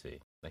crazy.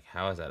 Like,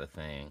 how is that a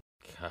thing?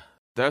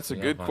 That's a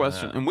good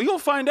question, and we gonna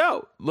find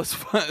out. Let's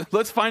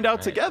find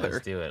out together.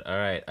 Let's do it. All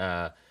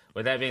right.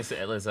 With that being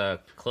said, let's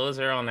close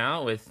her on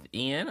out with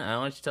Ian. I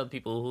want you to tell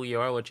people who you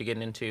are, what you're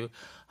getting into,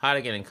 how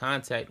to get in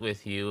contact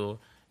with you,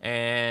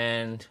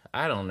 and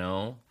I don't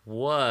know,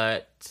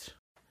 what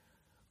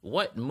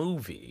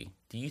movie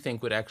do you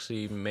think would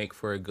actually make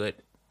for a good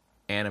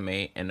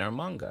anime and or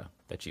manga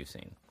that you've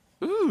seen?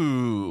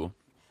 Ooh.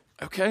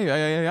 Okay,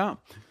 yeah.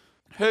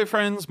 Hey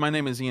friends, my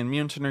name is Ian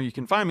Muntiner. You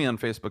can find me on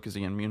Facebook as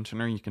Ian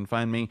Muntiner. You can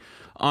find me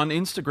on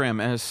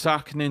Instagram as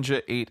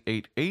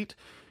SockNinja888.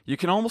 You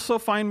can also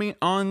find me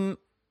on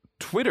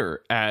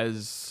Twitter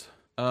as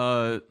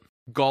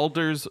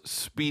Galder's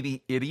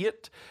Speedy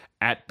Idiot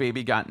at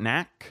Baby Got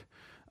Knack.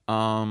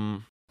 I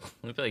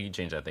feel like you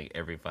change that thing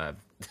every 5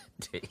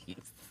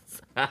 days.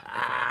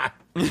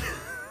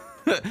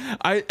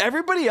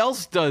 Everybody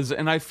else does,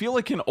 and I feel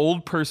like an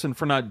old person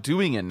for not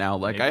doing it now.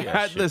 Like, maybe I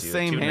had the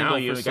same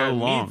handle for so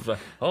long.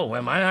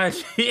 Am I not?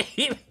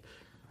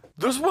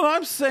 That's what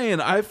I'm saying.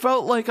 I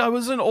felt like I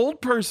was an old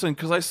person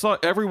because I saw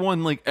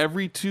everyone like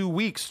every 2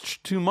 weeks,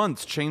 2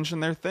 months changing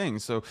their thing.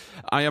 So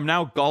I am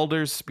now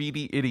Galder's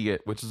Speedy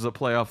Idiot, which is a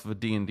play off of a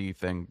D&D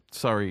thing.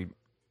 Sorry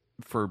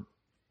for...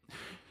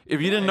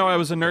 If you didn't know I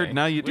was a nerd,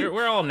 now you do.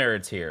 We're all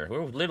nerds here.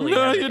 We're literally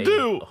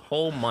a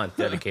whole month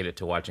dedicated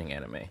to watching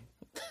anime.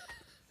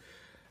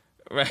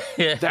 Right.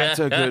 That's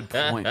a good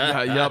point.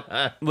 Yeah,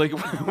 yep. Like,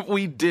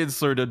 we did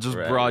sort of just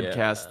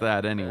broadcast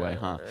that anyway,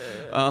 huh?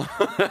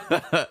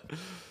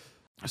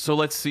 So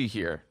let's see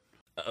here.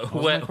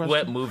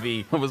 What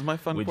movie? What was my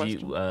fun would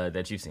question? You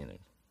that you've seen?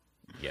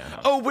 Yeah. No.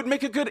 Oh, would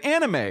make a good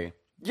anime.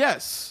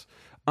 Yes.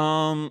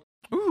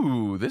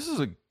 Ooh, this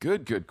is a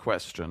good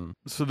question.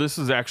 So this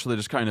is actually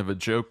just kind of a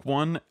joke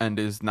one, and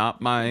is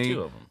not my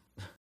 2 of them.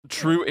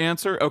 True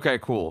answer? Okay,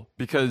 cool.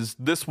 Because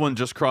this one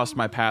just crossed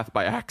my path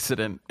by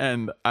accident,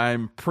 and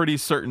I'm pretty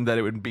certain that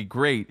it would be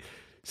great.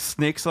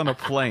 Snakes on a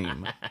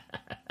Plane.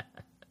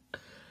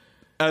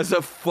 As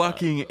a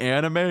fucking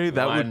anime,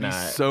 that would be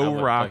so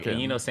rocking.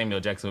 You know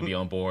Samuel Jackson would be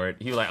on board.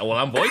 He was like, well,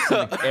 I'm voicing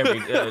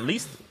at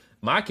least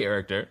my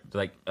character.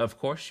 Like, of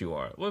course you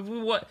are. What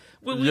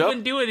we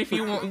wouldn't do it if we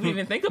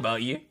didn't think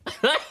about you.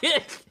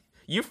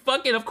 You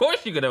fucking, of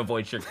course you're going to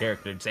voice your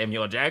character,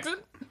 Samuel Jackson.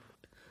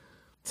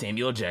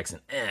 Samuel Jackson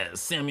as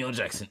Samuel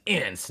Jackson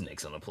in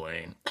Snakes on a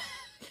Plane.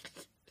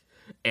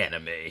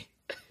 Anime.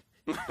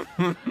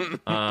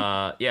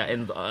 Yeah,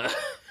 and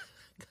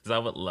because I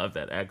would love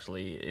that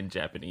actually in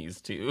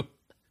Japanese too.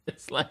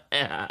 It's like,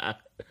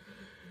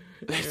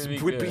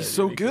 it would be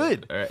so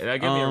good. All right, now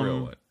give me a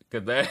real one,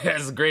 because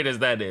as great as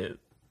that is,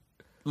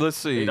 let's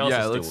see. It also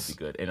yeah, still would be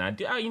good. And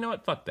you know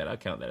what? Fuck that. I'll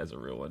count that as a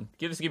real one.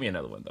 Just give me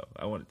another one though.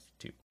 I want it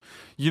to.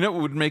 You know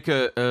what would make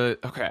a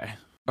okay.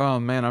 Oh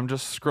man, I'm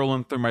just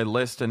scrolling through my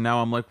list and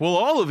now I'm like, well,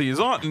 all of these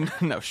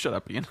aren't. No, shut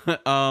up, Ian.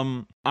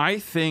 I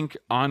think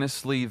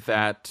honestly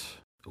that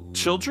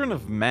Children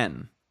of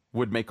Men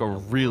would make a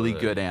really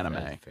good anime.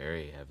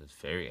 Have this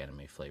very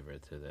anime flavor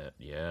to that.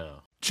 Yeah.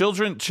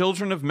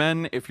 Children of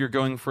Men, if you're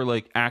going for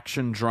like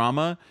action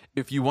drama,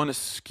 if you want to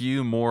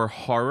skew more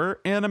horror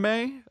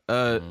anime,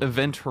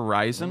 Event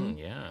Horizon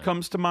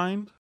comes to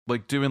mind.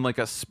 Like doing like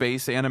a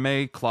space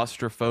anime,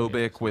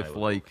 claustrophobic with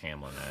like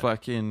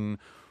fucking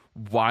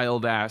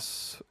wild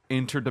ass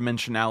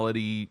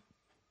interdimensionality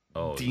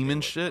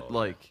demon shit.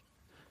 Like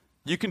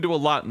you can do a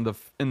lot in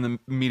the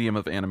medium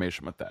of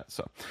animation with that.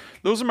 So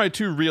those are my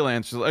 2 real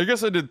answers. I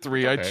guess I did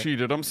 3. Okay. I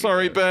cheated. I'm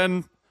sorry,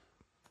 Ben.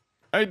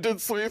 I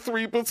did say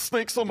 3, but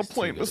Snakes on a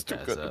Plane was too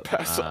good to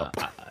pass up.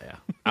 Yeah.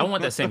 I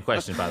want that same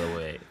question, by the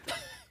way.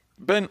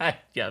 Ben.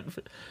 Yeah.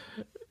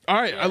 All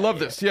right, I love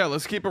this. Yeah,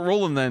 let's keep it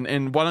rolling then.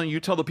 And why don't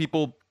you tell the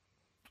people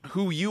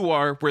who you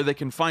are, where they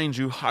can find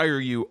you, hire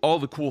you, all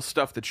the cool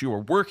stuff that you are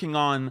working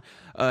on,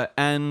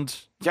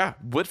 and yeah,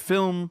 what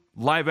film,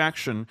 live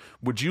action,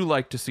 would you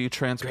like to see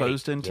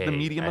transposed into the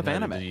medium of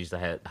anime? Use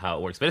how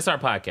it works, but it's our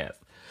podcast.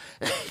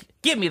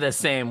 Give me the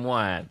same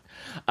one.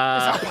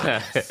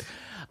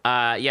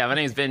 Yeah, my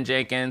name is Ben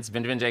Jenkins.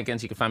 Benjamin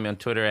Jenkins. You can find me on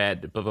Twitter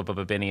at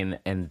Benny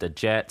and the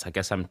Jets. I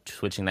guess I'm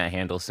switching that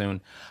handle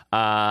soon.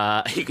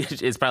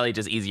 It's probably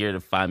just easier to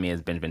find me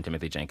as Benjamin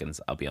Timothy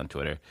Jenkins. I'll be on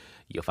Twitter.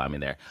 You'll find me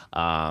there.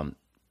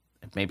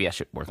 Maybe I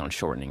should work on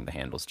shortening the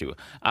handles too.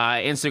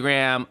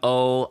 Instagram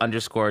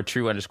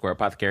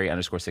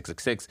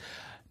O_true_apothecary_666.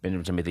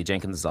 Benjamin Timothy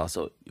Jenkins is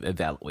also a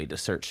valid way to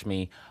search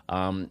me.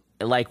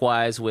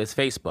 Likewise with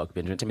Facebook,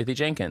 Benjamin Timothy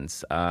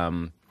Jenkins.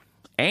 And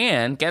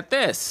get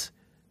this.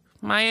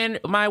 My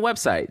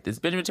website is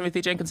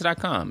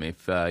BenjaminTimothyJenkins.com.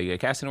 If you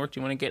get casting work,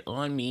 you want to get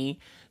on me,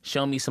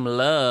 show me some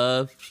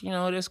love,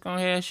 just go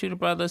ahead, shoot a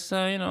brother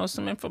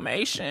some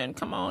information.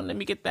 Come on, let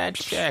me get that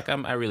check.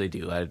 I really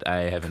do.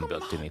 I haven't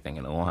booked anything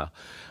in a while.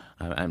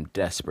 I'm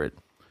desperate.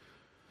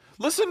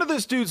 Listen to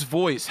this dude's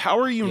voice. How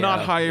are you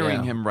not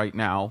hiring him right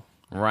now?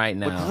 Right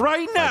now. Like,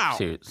 right now.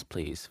 Seriously,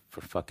 please, for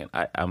fucking,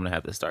 I'm going to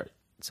have to start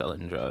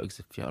selling drugs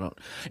if y'all don't.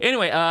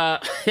 Anyway,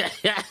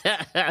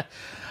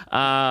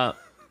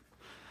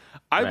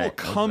 I will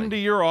come to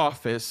your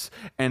office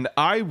and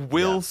I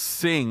will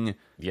sing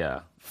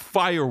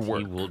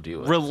firework. You will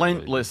do it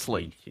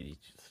relentlessly.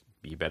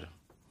 You better.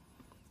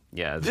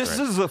 Yeah. This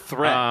is a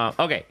threat.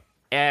 Okay.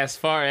 As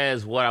far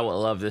as what I would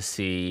love to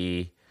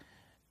see,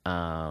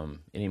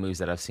 any movies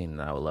that I've seen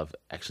that I would love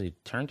actually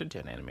turned into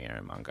an anime or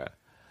a manga,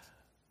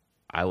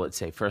 I would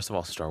say, first of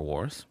all, Star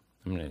Wars.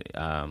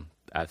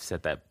 I've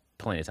said that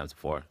plenty of times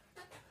before.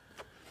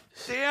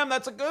 Damn,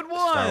 that's a good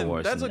one. Star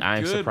Wars. That's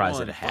I'm surprised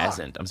it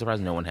hasn't. I'm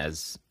surprised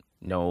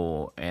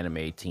no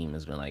anime team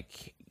has been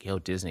like, yo,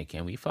 Disney,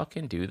 can we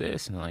fucking do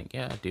this? And they're like,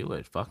 yeah, do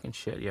it. Fucking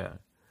shit, yeah.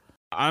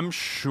 I am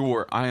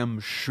sure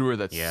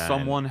that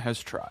someone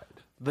has tried.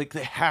 Like,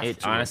 they have to.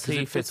 It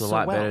honestly fits a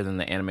lot better than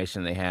the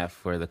animation they have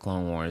for the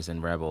Clone Wars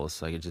and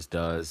Rebels. Like, it just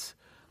does.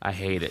 I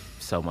hate it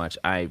so much.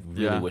 I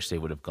really wish they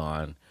would have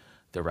gone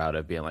the route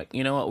of being like,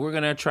 you know what, we're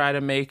going to try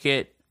to make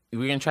it,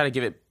 we're going to try to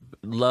give it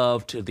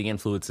love to the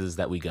influences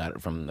that we got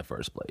it from in the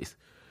first place.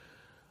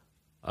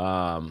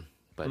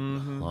 But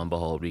lo and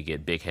behold, we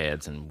get big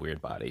heads and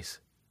weird bodies.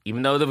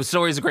 Even though the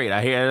stories are great.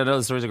 I know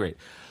the stories are great.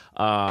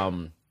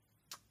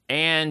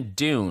 And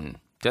Dune.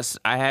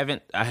 I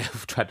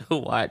have tried to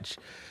watch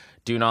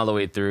Dune all the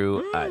way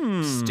through.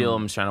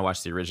 I'm trying to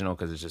watch the original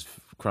because it's just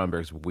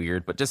Cronenberg's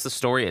weird. But just the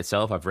story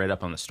itself, I've read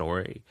up on the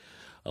story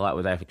a lot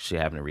without actually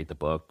having to read the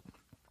book.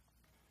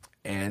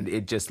 And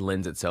it just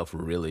lends itself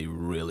really,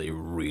 really,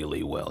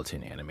 really well to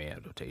an anime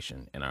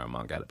adaptation and our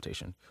manga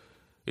adaptation.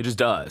 It just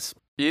does.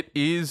 It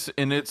is,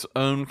 in its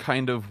own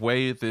kind of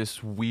way,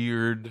 this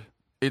weird...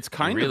 It's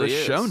kind of a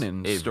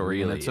shonen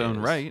story in its own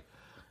right.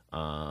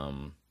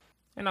 And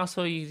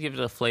also, you give it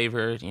a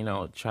flavor.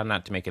 Try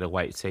not to make it a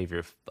white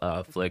savior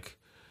flick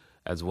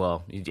as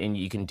well. And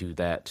you can do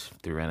that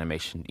through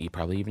animation,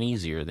 probably even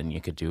easier than you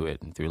could do it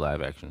through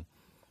live action.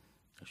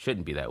 It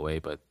shouldn't be that way,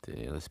 but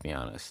let's be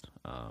honest.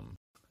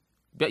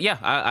 But yeah,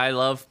 I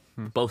love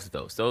both of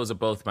those. Those are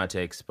both my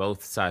takes.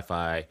 Both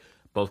sci-fi.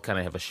 Both kind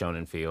of have a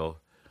shonen feel.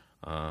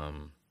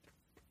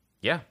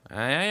 Yeah.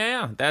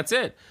 That's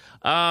it.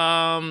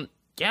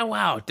 Yeah,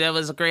 wow. That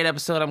was a great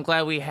episode. I'm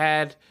glad we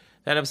had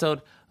that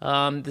episode.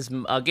 This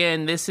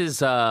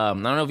is, I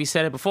don't know if you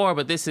said it before,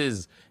 but this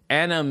is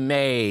Anime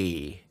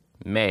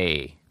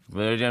May.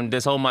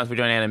 This whole month we're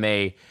doing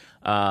anime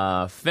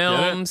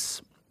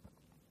films.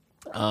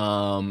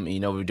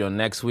 We're doing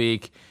next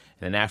week.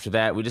 And then after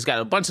that, we just got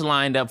a bunch of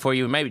lined up for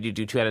you. Maybe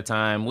do 2 at a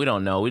time. We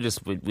don't know. We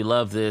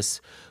love this.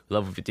 We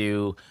love what we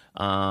do.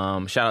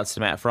 Shout outs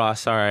to Matt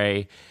Frost.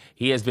 Sorry.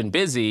 He has been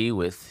busy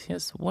with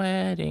his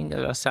wedding,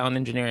 a sound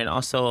engineer, and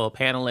also a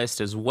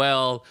panelist as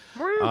well.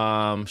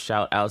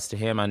 Shout outs to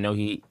him. I know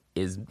he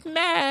is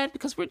mad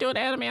because we're doing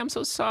anime. I'm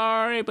so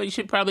sorry. But you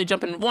should probably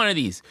jump in one of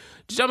these.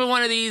 Jump in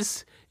one of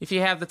these if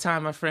you have the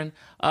time, my friend.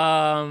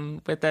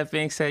 With that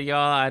being said, y'all,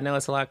 I know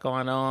it's a lot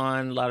going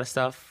on, a lot of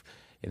stuff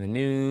in the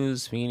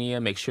news, media.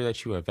 Make sure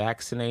that you are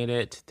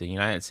vaccinated. The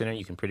United Center,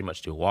 you can pretty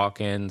much do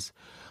walk-ins.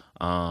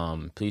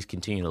 Please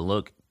continue to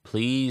look.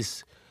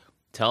 Please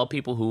tell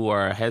people who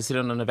are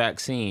hesitant on the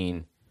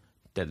vaccine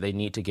that they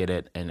need to get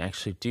it and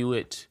actually do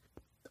it.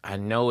 I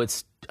know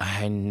it's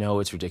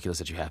ridiculous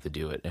that you have to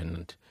do it,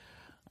 and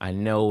I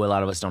know a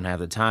lot of us don't have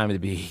the time to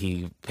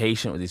be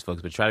patient with these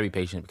folks, but try to be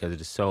patient because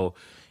it is so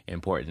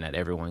important that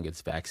everyone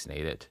gets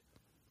vaccinated.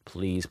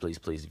 Please, please,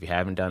 please, if you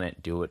haven't done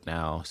it, do it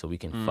now so we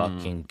can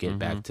fucking get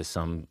back to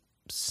some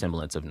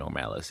semblance of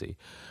normalcy.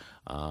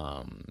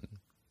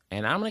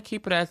 And I'm going to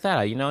keep it at that.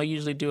 I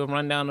usually do a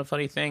rundown of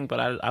funny thing,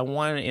 but I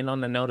want to end on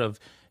the note of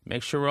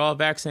make sure we're all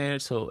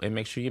vaccinated and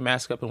make sure you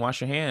mask up and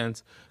wash your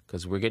hands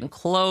because we're getting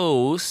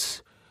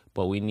close,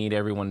 but we need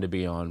everyone to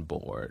be on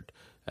board.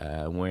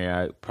 Where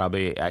I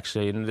probably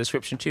actually in the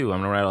description too, I'm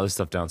going to write all this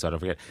stuff down so I don't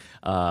forget,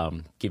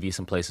 give you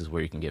some places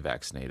where you can get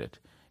vaccinated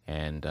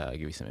and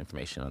give you some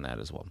information on that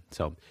as well.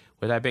 So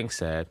with that being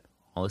said,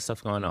 all this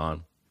stuff going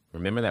on,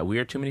 remember that we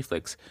are Too Many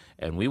Flicks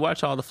and we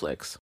watch all the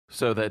flicks.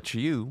 So that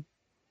you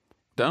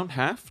don't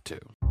have to.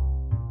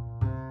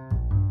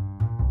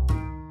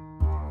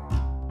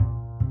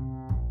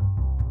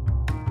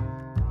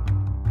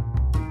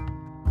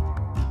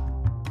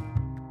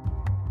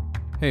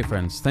 Hey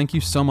friends, thank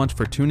you so much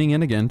for tuning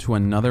in again to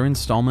another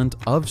installment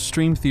of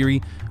Stream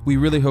Theory. We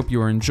really hope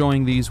you are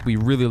enjoying these. We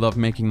really love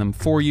making them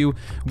for you.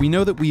 We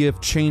know that we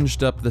have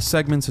changed up the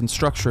segments and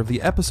structure of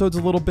the episodes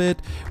a little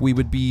bit. We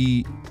would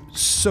be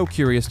so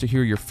curious to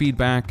hear your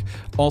feedback.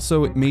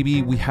 Also,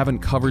 maybe we haven't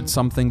covered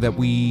something that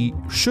we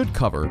should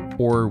cover,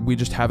 or we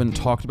just haven't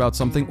talked about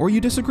something, or you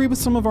disagree with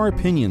some of our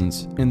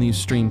opinions in these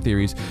stream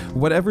theories.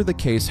 Whatever the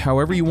case,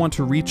 however you want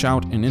to reach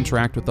out and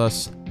interact with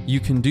us, you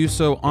can do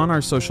so on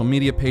our social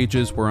media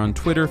pages. We're on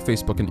Twitter,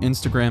 Facebook, and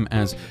Instagram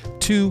as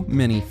Too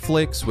Many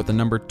Flicks with a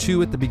number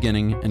 2 at the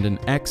beginning and an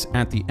X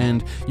at the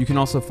end. You can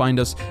also find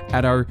us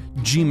at our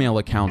Gmail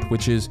account,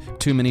 which is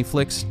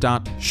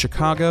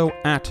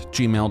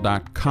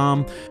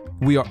toomanyflicks.chicago@gmail.com.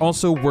 We are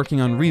also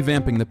working on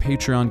revamping the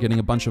Patreon, getting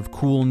a bunch of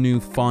cool, new,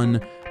 fun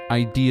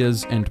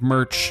ideas and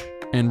merch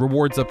and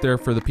rewards up there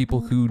for the people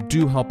who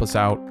do help us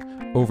out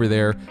over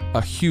there.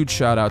 A huge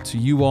shout out to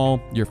you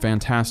all. You're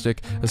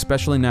fantastic,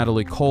 especially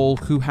Natalie Cole,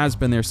 who has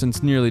been there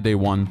since nearly day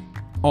one.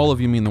 All of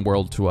you mean the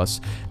world to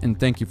us, and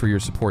thank you for your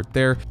support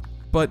there.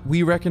 But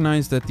we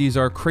recognize that these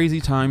are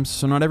crazy times,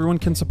 so not everyone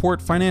can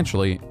support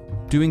financially.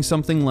 Doing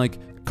something like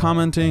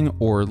commenting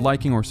or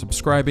liking or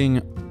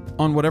subscribing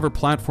on whatever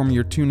platform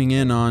you're tuning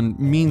in on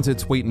means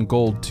its weight in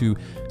gold to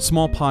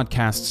small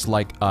podcasts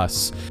like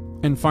us.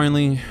 And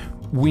finally,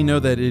 we know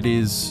that it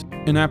is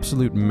an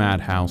absolute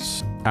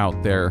madhouse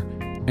out there,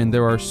 and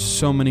there are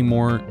so many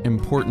more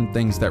important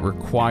things that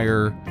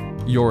require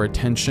your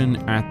attention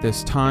at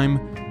this time.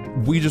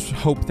 We just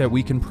hope that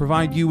we can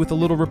provide you with a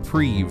little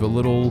reprieve, a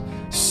little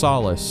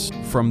solace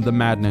from the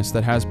madness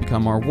that has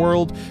become our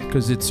world,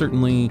 because it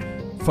certainly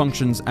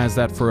functions as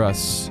that for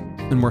us,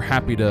 and we're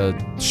happy to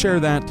share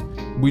that.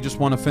 We just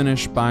want to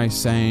finish by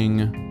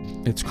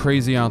saying it's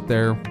crazy out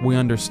there. We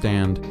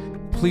understand.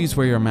 Please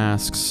wear your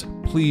masks.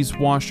 Please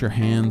wash your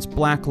hands.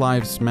 Black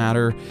Lives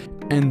Matter.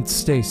 And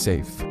stay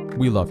safe.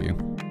 We love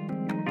you.